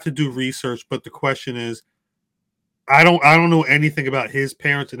would have to do research, but the question is, I don't know anything about his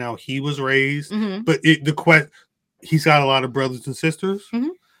parents and how he was raised, but he's got a lot of brothers and sisters.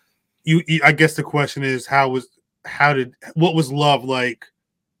 I guess the question is, what was love like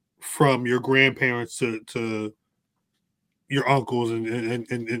from your grandparents to your uncles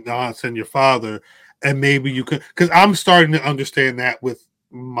and aunts and your father? And maybe you could, because I'm starting to understand that with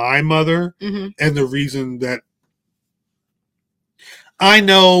my mother, and the reason that I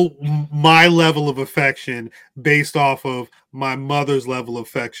know my level of affection based off of my mother's level of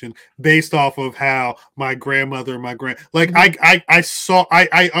affection, based off of how my grandmother and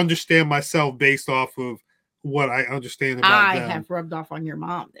I understand myself based off of what I understand about them. I have rubbed off on your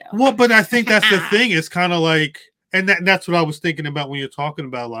mom, though. Well, but I think that's the thing. It's kind of like, and that's what I was thinking about when you're talking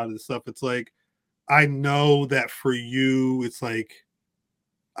about a lot of this stuff. It's like, I know that for you, it's like,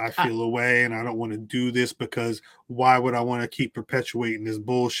 I feel away and I don't want to do this because why would I want to keep perpetuating this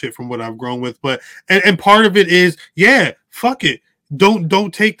bullshit from what I've grown with? But and part of it is, yeah, fuck it.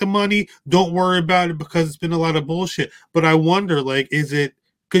 Don't take the money. Don't worry about it because it's been a lot of bullshit. But I wonder, like, is it,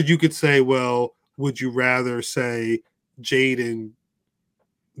 because you could say, well, would you rather say, Jaden,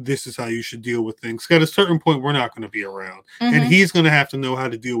 this is how you should deal with things? At a certain point, we're not going to be around. And he's going to have to know how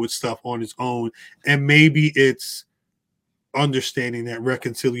to deal with stuff on his own. And maybe it's understanding that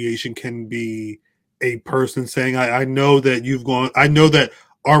reconciliation can be a person saying, I know that I know that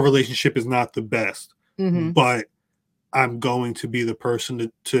our relationship is not the best, but I'm going to be the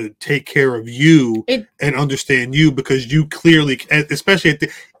person to take care of you and understand you, because you clearly, especially at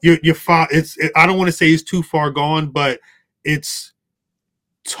your father, I don't want to say he's too far gone, but it's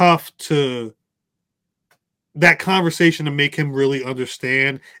tough to, that conversation to make him really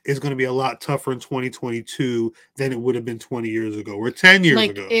understand is going to be a lot tougher in 2022 than it would have been 20 years ago or 10 years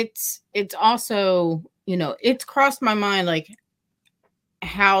ago. It's also, it's crossed my mind, like,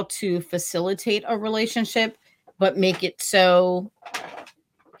 how to facilitate a relationship but make it so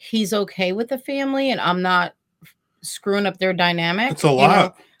he's okay with the family and I'm not screwing up their dynamic. It's a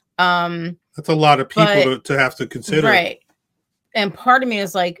lot. That's a lot of people to have to consider. Right. And part of me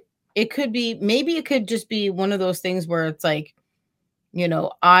is like, maybe it could just be one of those things where it's like,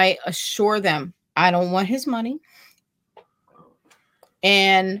 I assure them I don't want his money.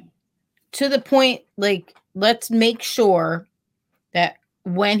 And to the point, like, let's make sure that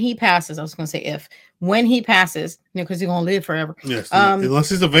when he passes, I was going to say when he passes, because he's going to live forever. Yes, unless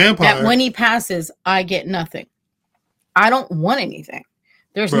he's a vampire. That when he passes, I get nothing. I don't want anything.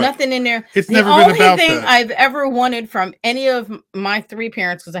 There's nothing in there. It's never been about that. The only thing I've ever wanted from any of my 3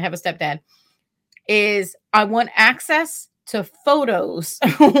 parents, because I have a stepdad, is I want access to photos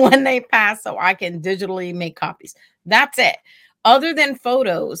when they pass so I can digitally make copies. That's it. Other than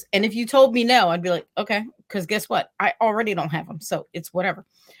photos, and if you told me no, I'd be like, okay, because guess what? I already don't have them, so it's whatever.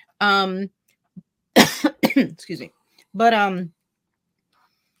 Excuse me. But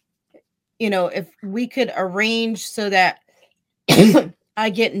if we could arrange so that I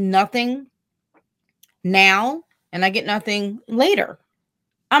get nothing now and I get nothing later,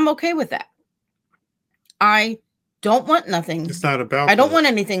 I'm okay with that. I don't want nothing. It's not about I don't want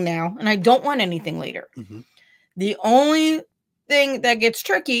anything now, and I don't want anything later. The only thing that gets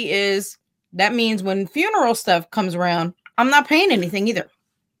tricky is that means when funeral stuff comes around, I'm not paying anything either.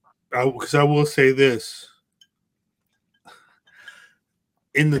 Because I will say this.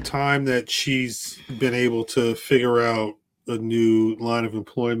 In the time that she's been able to figure out a new line of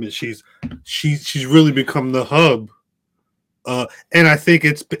employment, she's really become the hub. And I think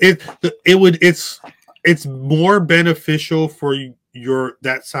it's more beneficial for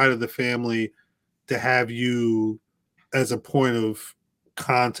that side of the family to have you as a point of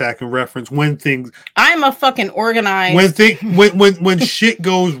contact and reference when things. I'm a fucking organized. When shit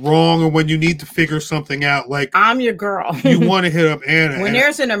goes wrong or when you need to figure something out, like I'm your girl. You want to hit up Anna when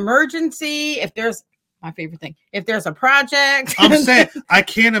there's an emergency. If there's my favorite thing, if there's a project, I'm saying I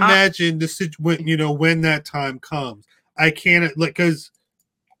can't imagine the situation. When that time comes, I can't because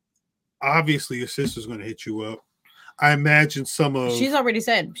obviously your sister's going to hit you up. I imagine she's already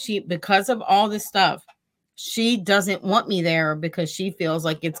said because of all this stuff. She doesn't want me there because she feels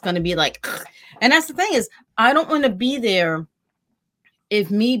like it's going to be like, and that's the thing is, I don't want to be there.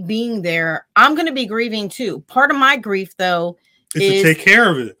 If me being there, I'm going to be grieving too. Part of my grief though is to take care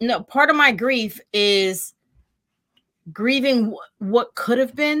of it. No, part of my grief is grieving what could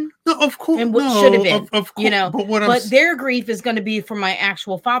have been. No, of course, and what should have been. Of course, but their grief is going to be for my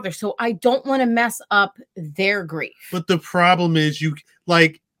actual father. So I don't want to mess up their grief. But the problem is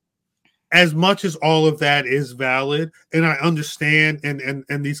as much as all of that is valid, and I understand,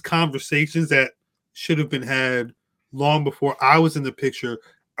 and these conversations that should have been had long before I was in the picture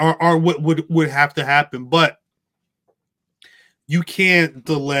are what would have to happen, but you can't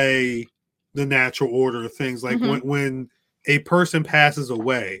delay the natural order of things. Like when a person passes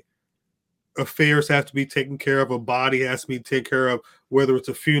away, affairs have to be taken care of, a body has to be taken care of, whether it's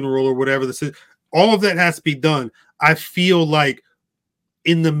a funeral or whatever this is, all of that has to be done. I feel like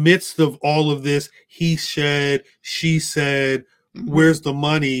in the midst of all of this, he said, she said, where's the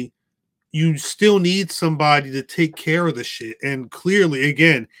money? You still need somebody to take care of the shit. And clearly,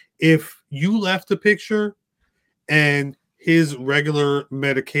 again, if you left the picture and his regular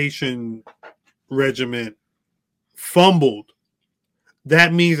medication regimen fumbled,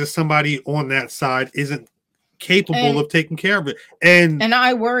 that means that somebody on that side isn't capable of taking care of it. And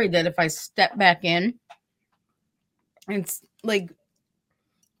I worry that if I step back in, it's like,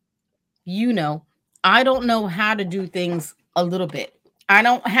 I don't know how to do things a little bit.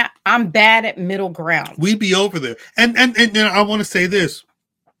 I'm bad at middle ground. We'd be over there. And I want to say this.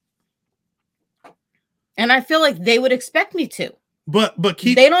 And I feel like they would expect me to. But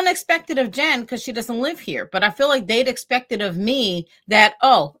they don't expect it of Jen because she doesn't live here. But I feel like they'd expect it of me that,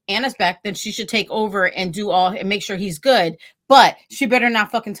 Anna's back, then she should take over and do all and make sure he's good. but she better not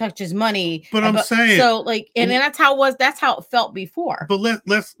fucking touch his money. But I'm saying, so like, and then that's how it felt before. But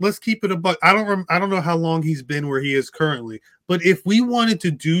let's keep it a buck. I don't know how long he's been where he is currently, but if we wanted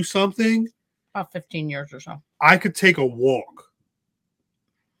to do something, about 15 years or so, I could take a walk.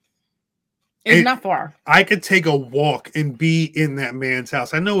 It's not far. I could take a walk and be in that man's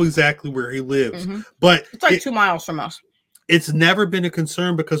house. I know exactly where he lives, but it's like 2 miles from us. It's never been a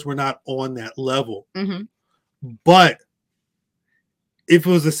concern because we're not on that level. Mm-hmm. But if it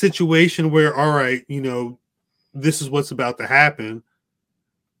was a situation where, all right, this is what's about to happen,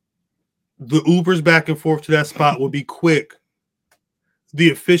 the Ubers back and forth to that spot will be quick. The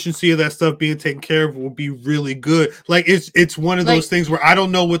efficiency of that stuff being taken care of will be really good. Like it's one of those things where I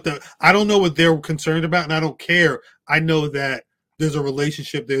don't know what they're concerned about, and I don't care. I know that there's a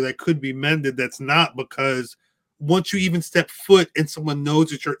relationship there that could be mended. That's not, because once you even step foot and someone knows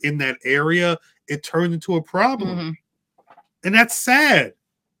that you're in that area, it turns into a problem, and that's sad.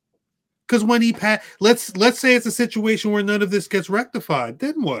 Because when let's say it's a situation where none of this gets rectified,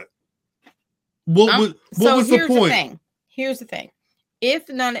 then what? What was the point? Here's the thing. If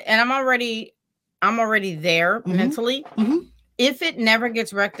none, and I'm already there mentally. If it never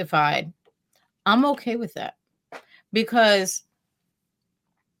gets rectified, I'm okay with that, because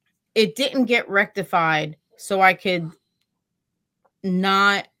it didn't get rectified so I could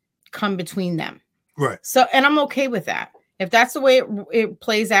not come between them. Right. So, and I'm okay with that. If that's the way it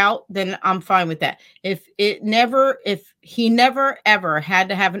plays out, then I'm fine with that. If he never ever had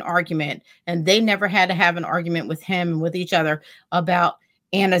to have an argument, and they never had to have an argument with him and with each other about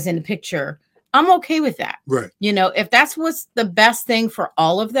Anna's in the picture, I'm okay with that. Right. If that's what's the best thing for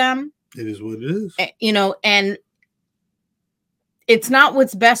all of them, it is what it is. And it's not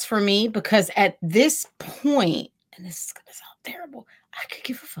what's best for me, because at this point, and this is gonna sound terrible, I could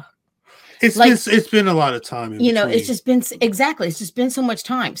give a fuck. It's been a lot of time. It's just been so much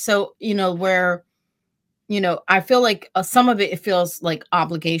time. So, where, I feel like some of it feels like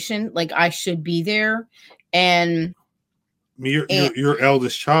obligation, like I should be there. And your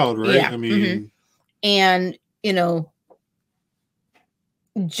eldest child, right? Yeah, I mean, and,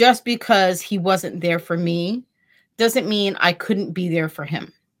 just because he wasn't there for me doesn't mean I couldn't be there for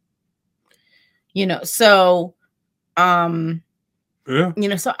him. So, yeah.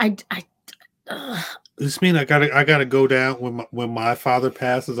 So this means I gotta go down when my father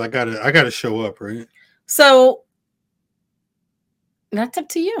passes. I gotta show up, right? So that's up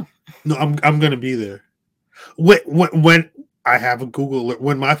to you. No, I'm gonna be there. When I have a Google alert,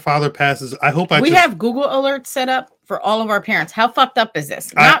 when my father passes, I hope we have Google alerts set up for all of our parents. How fucked up is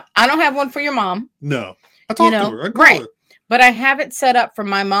this? I don't have one for your mom. No, I talked to her. Right. But I have it set up for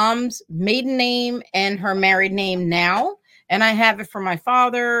my mom's maiden name and her married name now. And I have it for my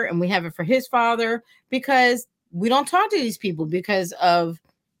father, and we have it for his father, because we don't talk to these people because of,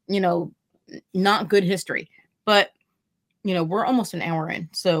 not good history. But, we're almost an hour in.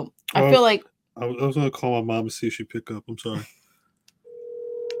 So I feel like I was going to call my mom and see if she'd pick up. I'm sorry.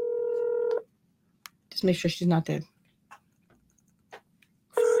 Just make sure she's not dead.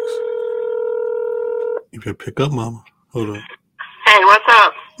 You better pick up, Mama. Hold on. Hey, what's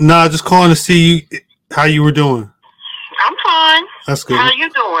up? Nah, just calling to see how you were doing. I'm fine. That's good. How you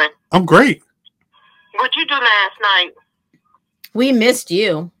doing? I'm great. What'd you do last night? We missed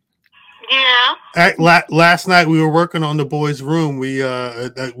you. Yeah. Last night we were working on the boy's room. We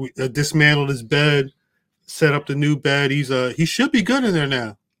dismantled his bed, set up the new bed. He should be good in there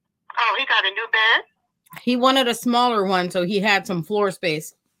now. Oh, he got a new bed? He wanted a smaller one, so he had some floor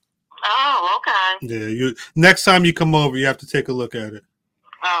space. Oh, okay. Yeah, next time you come over, you have to take a look at it.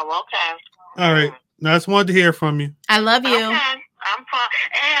 Oh, okay. All right. Now, I just wanted to hear from you. I love you. Okay, I'm fine.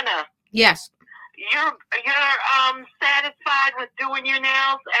 Anna. Yes. You're satisfied with doing your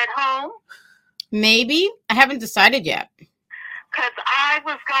nails at home? Maybe. I haven't decided yet. Because I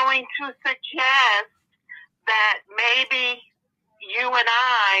was going to suggest that maybe you and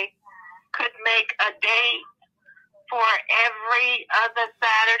I could make a date for every other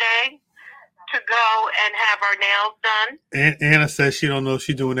Saturday to go and have our nails done. And Anna says she don't know if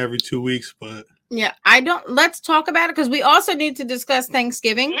she's doing every 2 weeks, but yeah, I don't. Let's talk about it, because we also need to discuss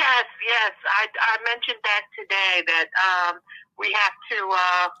Thanksgiving. Yes. I mentioned that today, that we have to.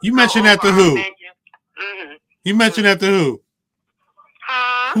 You mentioned that to who? Mm-hmm. You mentioned that to who?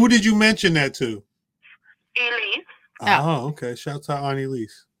 Huh? Who did you mention that to? Elise. Oh, okay. Shout out Aunt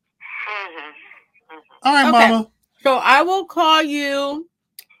Elise. Mm-hmm. Mm-hmm. All right, Okay. Mama. So I will call you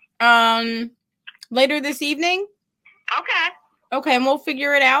later this evening. Okay, and we'll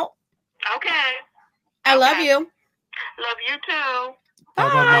figure it out. Okay. I love you. Love you too. Bye,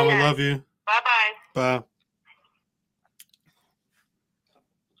 Mama. Love you. Bye-bye. Bye.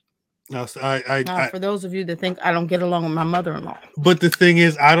 No, so For those of you that think I don't get along with my mother-in-law. But the thing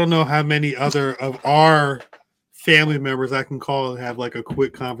is, I don't know how many other of our family members I can call and have like a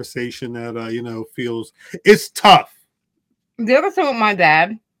quick conversation that feels it's tough. The other thing with my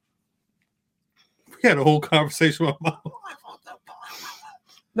dad, we had a whole conversation with my mom.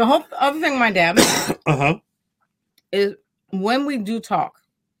 The whole other thing with my dad Uh-huh. is when we do talk,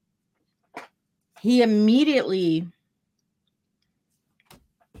 he immediately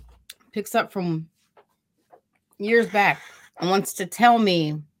picks up from years back and wants to tell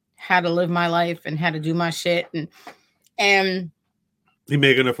me how to live my life and how to do my shit. And he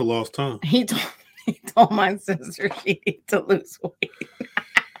making up for lost time. He told my sister she needed to lose weight.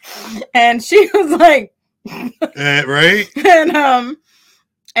 And she was like, right?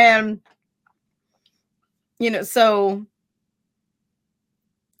 And so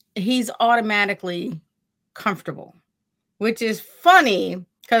he's automatically comfortable, which is funny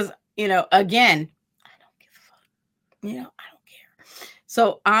because, again, I don't give a fuck. I don't care.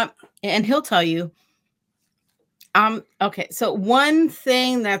 So and he'll tell you, okay. So one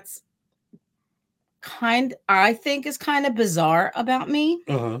thing that's I think is kind of bizarre about me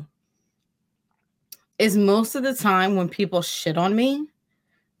is most of the time when people shit on me,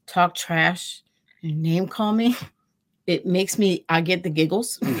 talk trash, and name call me, it makes I get the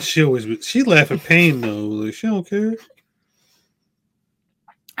giggles. She laugh at pain though. Like, she don't care.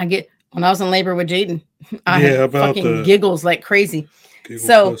 When I was in labor with Jaden, I had fucking giggles like crazy.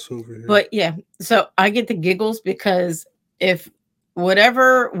 So I get the giggles because if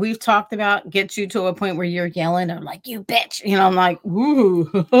whatever we've talked about gets you to a point where you're yelling, I'm like, you bitch. I'm like,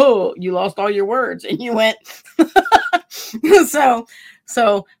 ooh, you lost all your words and you went.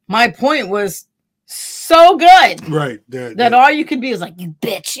 So my point was so good. Right. That all you could be is like, you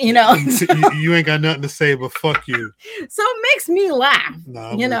bitch, you ain't got nothing to say but fuck you. So it makes me laugh.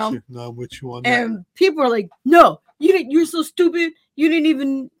 I'm with you on that. And people are like, no, you're so stupid. You didn't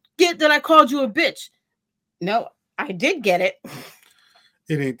even get that I called you a bitch. No, I did get it.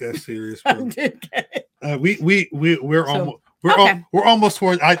 It ain't that serious, bro. I did get it. We're almost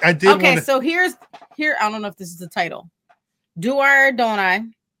towards. I did. Okay, so here. I don't know if this is the title. Do I or don't I?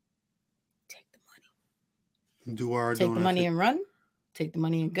 Take the money. Do I or take don't the I? money and run. Take the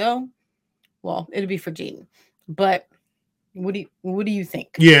money and go. Well, it'll be for Jaden. But what do you think?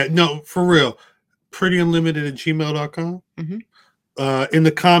 Yeah, no, for real. PrettyUnlimited@gmail.com. Mm-hmm. In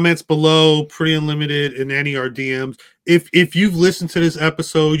the comments below, Pretty Unlimited and any our DMs. If you've listened to this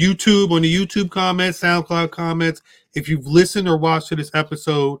episode, YouTube on the YouTube comments, SoundCloud comments, if you've listened or watched to this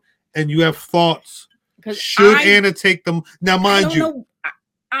episode and you have thoughts, should Anna take them? Now, mind you,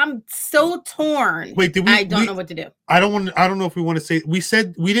 I'm so torn. Wait, I don't know what to do. I don't know if we want to say. We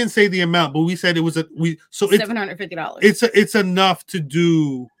said we didn't say the amount, but we said it was $750. It's enough to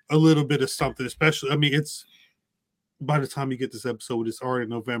do a little bit of something, especially. I mean, it's. By the time you get this episode, it's already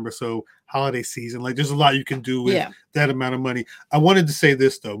November, so holiday season. Like, there's a lot you can do with that amount of money. I wanted to say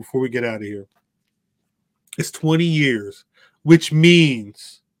this, though, before we get out of here. It's 20 years, which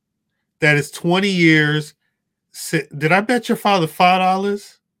means that it's 20 years. Did I bet your father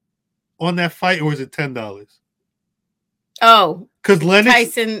 $5 on that fight, or was it $10? Oh, because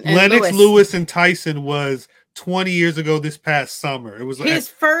Lennox Lewis and Tyson was 20 years ago this past summer. It was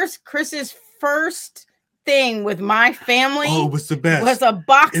Chris's first thing with my family. Oh, it was the best. Was a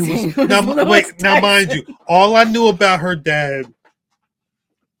boxing. Now, mind you, all I knew about her dad,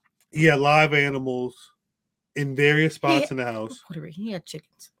 he had live animals in various spots in the house. He had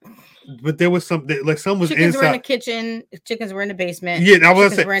chickens. But there was something like some was chickens inside. Were in the kitchen. Chickens were in the basement. Yeah, I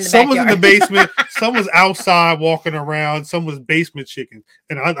was saying some was in the basement. Some was outside walking around. Some was basement chickens.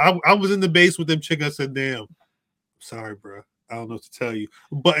 And I was in the base with them chickens. I said, "Damn, sorry, bro. I don't know what to tell you."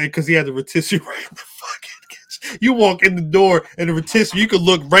 But because he had the rotisserie right in the fucking kitchen. You walk in the door and the rotisserie, you could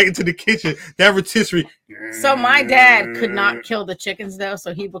look right into the kitchen. That rotisserie. So my dad could not kill the chickens though,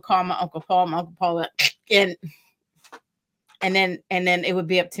 so he would call my Uncle Paul. My Uncle Paul and then it would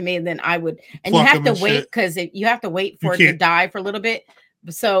be up to me. And then I would, and you have to wait because you have to wait for it to die for a little bit.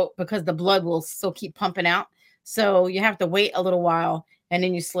 So because the blood will still keep pumping out, so you have to wait a little while, and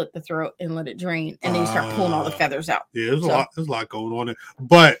then you slit the throat and let it drain, and then you start pulling all the feathers out. Yeah, there's a lot going on there.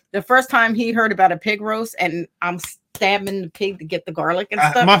 But the first time he heard about a pig roast, and I'm stabbing the pig to get the garlic and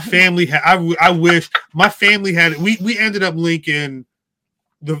stuff. My family had. I wish my family had. We ended up linking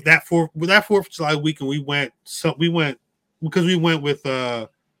that 4th of July weekend. We went because we went with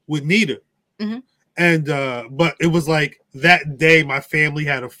Nita. Mm-hmm. And but it was like that day my family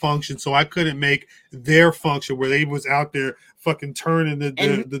had a function, so I couldn't make their function where they was out there fucking turning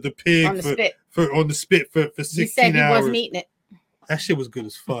the pig on the spit for 16 hours. He said he wasn't eating it. That shit was good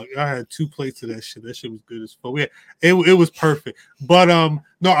as fuck. I had 2 plates of that shit. That shit was good as fuck. It was perfect. But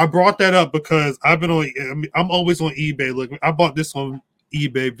no, I brought that up because I'm always on eBay. Look, I bought this on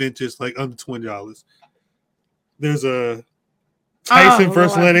eBay vintage, like under $20. There's a Tyson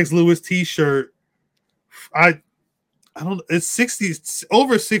versus Lennox Lewis T-shirt. I don't. It's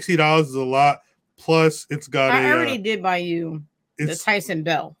over $60 is a lot. Plus, it's got I already did buy you the Tyson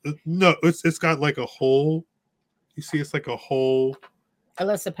bell. No, it's got like a hole. You see, it's like a hole. It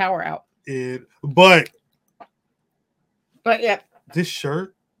lets the power out. But yeah, this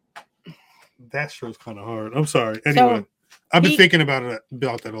shirt, that shirt's kind of hard. I'm sorry. Anyway, so I've been thinking about that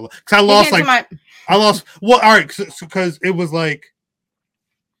a lot. Because I lost Well, all right, because it was like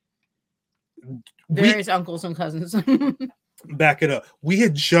various uncles and cousins. Back it up. We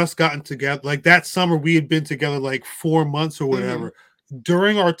had just gotten together. Like that summer, we had been together like 4 months or whatever. Mm-hmm.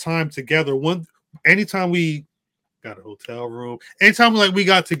 During our time together, anytime we got a hotel room, anytime we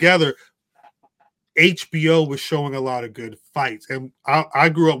got together, HBO was showing a lot of good fights. And I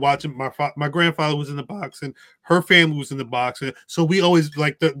grew up watching. My grandfather was in the boxing, her family was in the boxing, so we always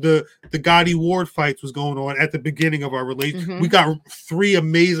like the Gotti Ward fights was going on at the beginning of our relationship. Mm-hmm. We got 3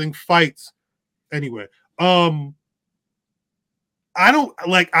 amazing fights. Anyway, I'm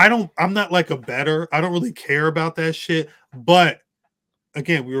not like a bettor. I don't really care about that shit. But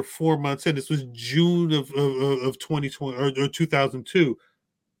again, we were 4 months in. This was June of 2020 or 2002.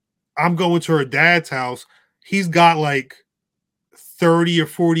 I'm going to her dad's house. He's got like 30 or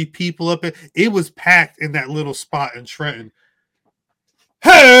 40 people up there. It was packed in that little spot in Trenton.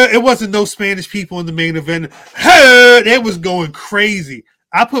 Hey, it wasn't no Spanish people in the main event. Hey, it was going crazy.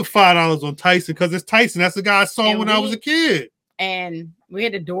 I put $5 on Tyson because it's Tyson. That's the guy I saw when I was a kid. And we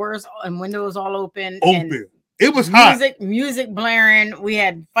had the doors and windows all open. And it was hot. Music blaring. We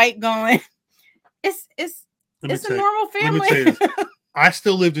had fight going. It's a normal family. Let me tell you this. I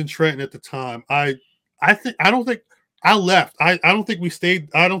still lived in Trenton at the time. I don't think I left. I don't think we stayed.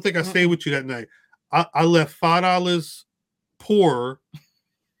 I don't think I stayed with you that night. I left $5 poorer.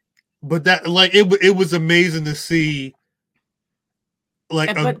 But that it was amazing to see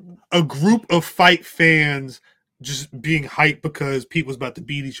a group of fight fans just being hyped because people's about to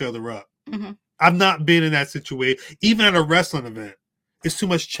beat each other up. Mm-hmm. I've not been in that situation, even at a wrestling event. It's too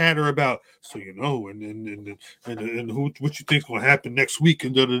much chatter about, and what you think's going to happen next week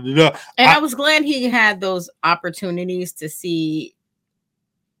and da da da da. And I was glad he had those opportunities to see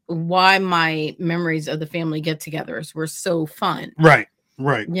why my memories of the family get-togethers were so fun. Right.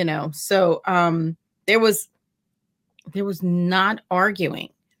 So there was not arguing.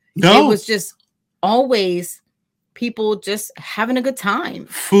 No, it was just always people just having a good time.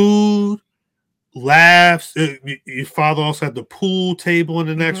 Food, laughs. Your father also had the pool table in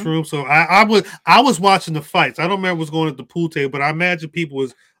the next room. So I was watching the fights. I don't remember what's going at the pool table, but I imagine people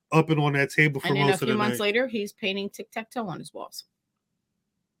was up and on that table for most of the night. And a few months later, he's painting tic-tac-toe on his walls.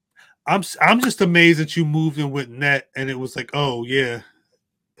 I'm just amazed that you moved in with Net and it was like, oh yeah.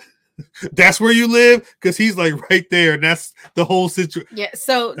 That's where you live? Because he's like right there, and that's the whole situation. Yeah,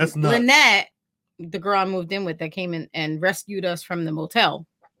 so that's Lynette, the girl I moved in with that came in and rescued us from the motel,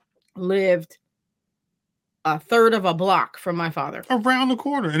 lived a third of a block from my father. Around the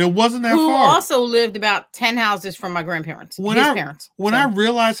corner, and it wasn't that far. Who also lived about 10 houses from my grandparents, parents. When I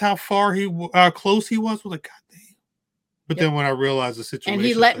realized how close he was like, God damn. But then when I realized the situation. And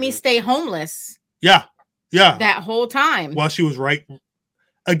he let me stay homeless. Yeah. That whole time. While she was right.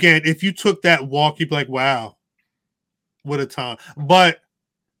 Again, if you took that walk, you'd be like, wow, what a time. But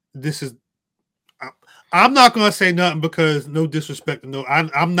I'm not going to say nothing because no disrespect. No,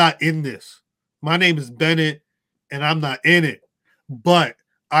 I'm not in this. My name is Bennett and I'm not in it. But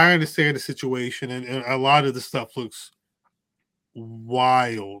I understand the situation and a lot of the stuff looks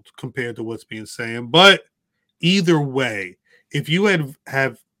wild compared to what's being said. But either way, if you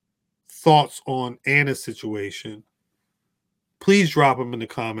have thoughts on Anna's situation, please drop them in the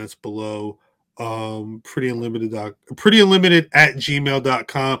comments below. Pretty Unlimited at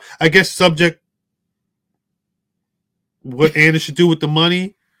gmail.com. I guess subject what Anna should do with the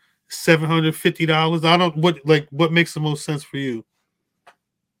money, $750. I don't what makes the most sense for you?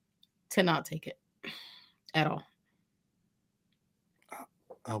 To not take it at all.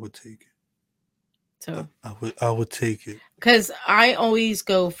 I would take it. So I would take it. Because I always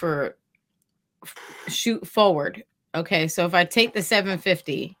go for shoot forward. Okay, so if I take the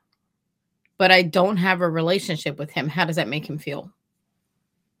 $750, but I don't have a relationship with him, how does that make him feel?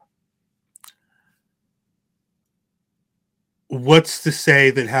 What's to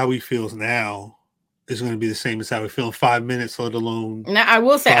say that how he feels now is going to be the same as how we feel in 5 minutes, let alone. Now, I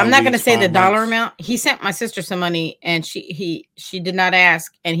will say, 5 I'm not going to weeks, say the 5 dollar months. amount. He sent my sister some money, and she did not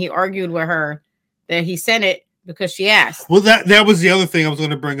ask, and he argued with her that he sent it because she asked. Well, that was the other thing I was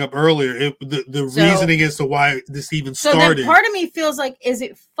going to bring up earlier. The So- reasoning as to why this even So started. then part of me feels like, is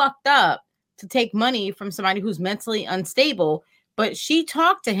it fucked up to take money from somebody who's mentally unstable? But she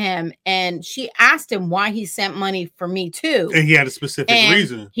talked to him and she asked him why he sent money for me too. And he had a specific And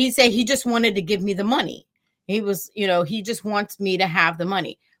reason. he said he just wanted to give me the money. He was, he just wants me to have the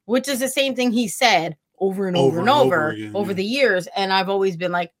money, which is the same thing he said over and over and over again, over yeah. the years. And I've always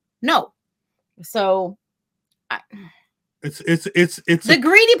been like, no. So It's the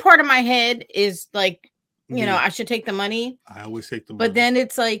greedy part of my head is like, I should take the money. I always take the money. But then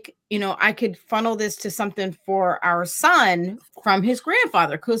it's like, I could funnel this to something for our son from his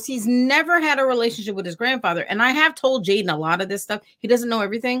grandfather, because he's never had a relationship with his grandfather. And I have told Jaden a lot of this stuff. He doesn't know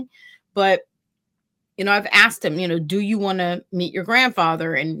everything, but I've asked him, do you want to meet your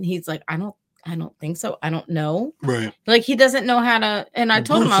grandfather? And he's like, I don't think so. I don't know. Right. Like, he doesn't know how to. And I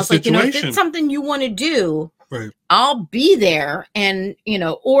told him, I was like, if it's something you want to do, right, I'll be there. And,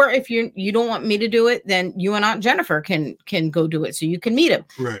 or if you don't want me to do it, then you and Aunt Jennifer can go do it so you can meet him.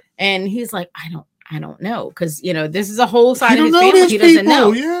 Right. And he's like, I don't know. Because, this is a whole side of his family he doesn't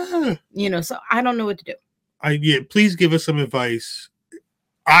know. Yeah. So I don't know what to do. Please give us some advice.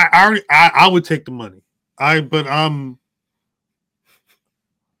 I would take the money. But I'm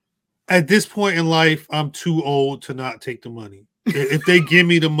at this point in life, I'm too old to not take the money. If they give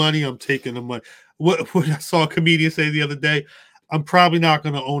me the money, I'm taking the money. What I saw a comedian say the other day, I'm probably not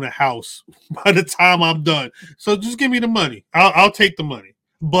going to own a house by the time I'm done. So just give me the money. I'll take the money.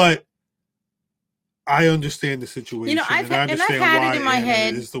 But I understand the situation. I've had it in my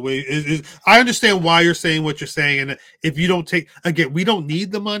head. Is the way it is. I understand why you're saying what you're saying. And if you don't take, again, we don't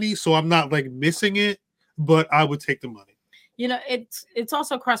need the money. So I'm not like missing it, but I would take the money. It's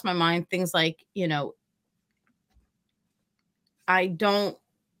also crossed my mind things like, I don't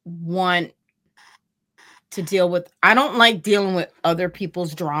want to I don't like dealing with other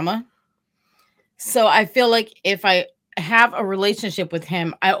people's drama. So I feel like if I have a relationship with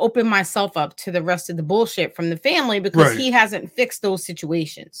him, I open myself up to the rest of the bullshit from the family, because he hasn't fixed those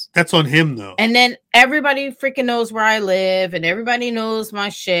situations. That's on him though. And then everybody freaking knows where I live and everybody knows my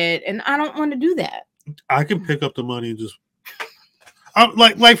shit. And I don't want to do that. I can pick up the money and just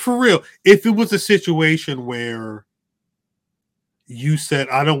like for real. If it was a situation where you said,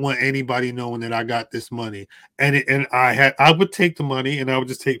 I don't want anybody knowing that I got this money, and I would take the money and I would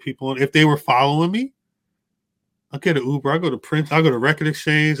just take people on. If they were following me, I'll get an Uber. I go to Prince. I go to Record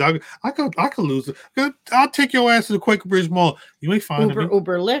Exchange. I could lose it. I'll take your ass to the Quaker Bridge Mall. You ain't finding me.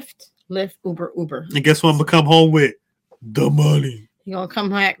 Uber, Lyft, Uber. And guess what? I'm gonna come home with the money. You're gonna come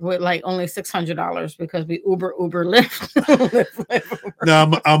back with like only $600 because we Uber, Lyft.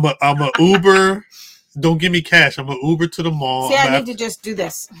 No, I'm a Uber. Don't give me cash. I'm an Uber to the mall. See, I need to just do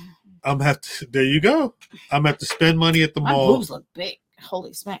this. There you go. I'm gonna have to spend money at the mall. My boobs look big.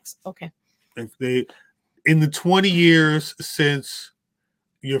 Holy smacks. Okay. If they, in the 20 years since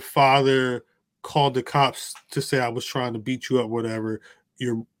your father called the cops to say I was trying to beat you up, whatever,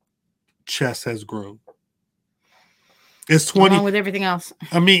 your chest has grown. It's 20 along with everything else.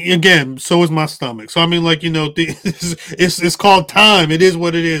 I mean, again, so is my stomach. So I mean, like, it's called time. It is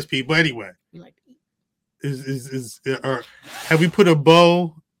what it is, people. Anyway, You like have we put a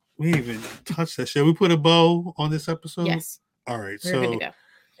bow? We didn't even touch that shit. We put a bow on this episode. Yes. All right. We're good to So go.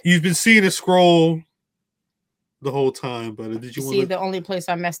 you've been seeing it scroll the whole time, but did you want see to the only place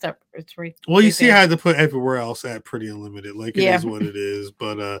I messed up? It's right. Well, you see, I had to put everywhere else at Pretty Unlimited. Like, it is what it is.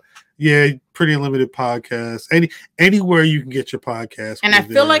 But Pretty Unlimited podcast. Anywhere you can get your podcast. And I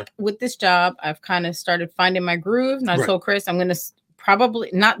feel like with this job, I've kind of started finding my groove. And I told Chris, I'm going to probably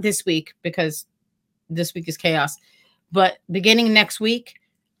not this week because this week is chaos, but beginning next week,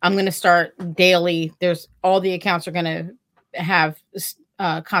 I'm going to start daily. There's all the accounts are going to have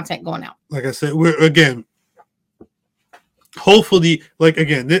content going out. Like I said, we're again. Hopefully, like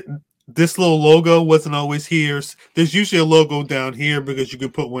again, this little logo wasn't always here. There's usually a logo down here because you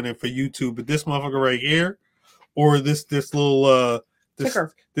could put one in for YouTube, but this motherfucker right here, or this little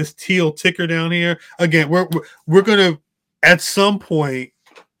ticker. This teal ticker down here. Again, we're gonna at some point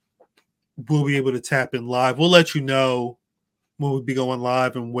we'll be able to tap in live. We'll let you know when we'll be going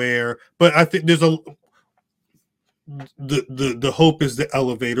live and where. But I think there's the hope is to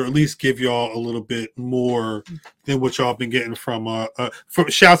elevate or at least give y'all a little bit more than what y'all been getting from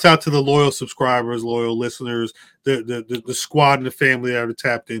shouts out to the loyal subscribers, loyal listeners, the squad and the family that are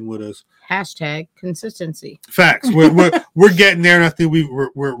tapped in with us. Hashtag consistency. Facts. We're getting there, and I think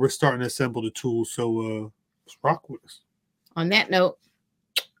we're starting to assemble the tools. So let's rock with us. On that note,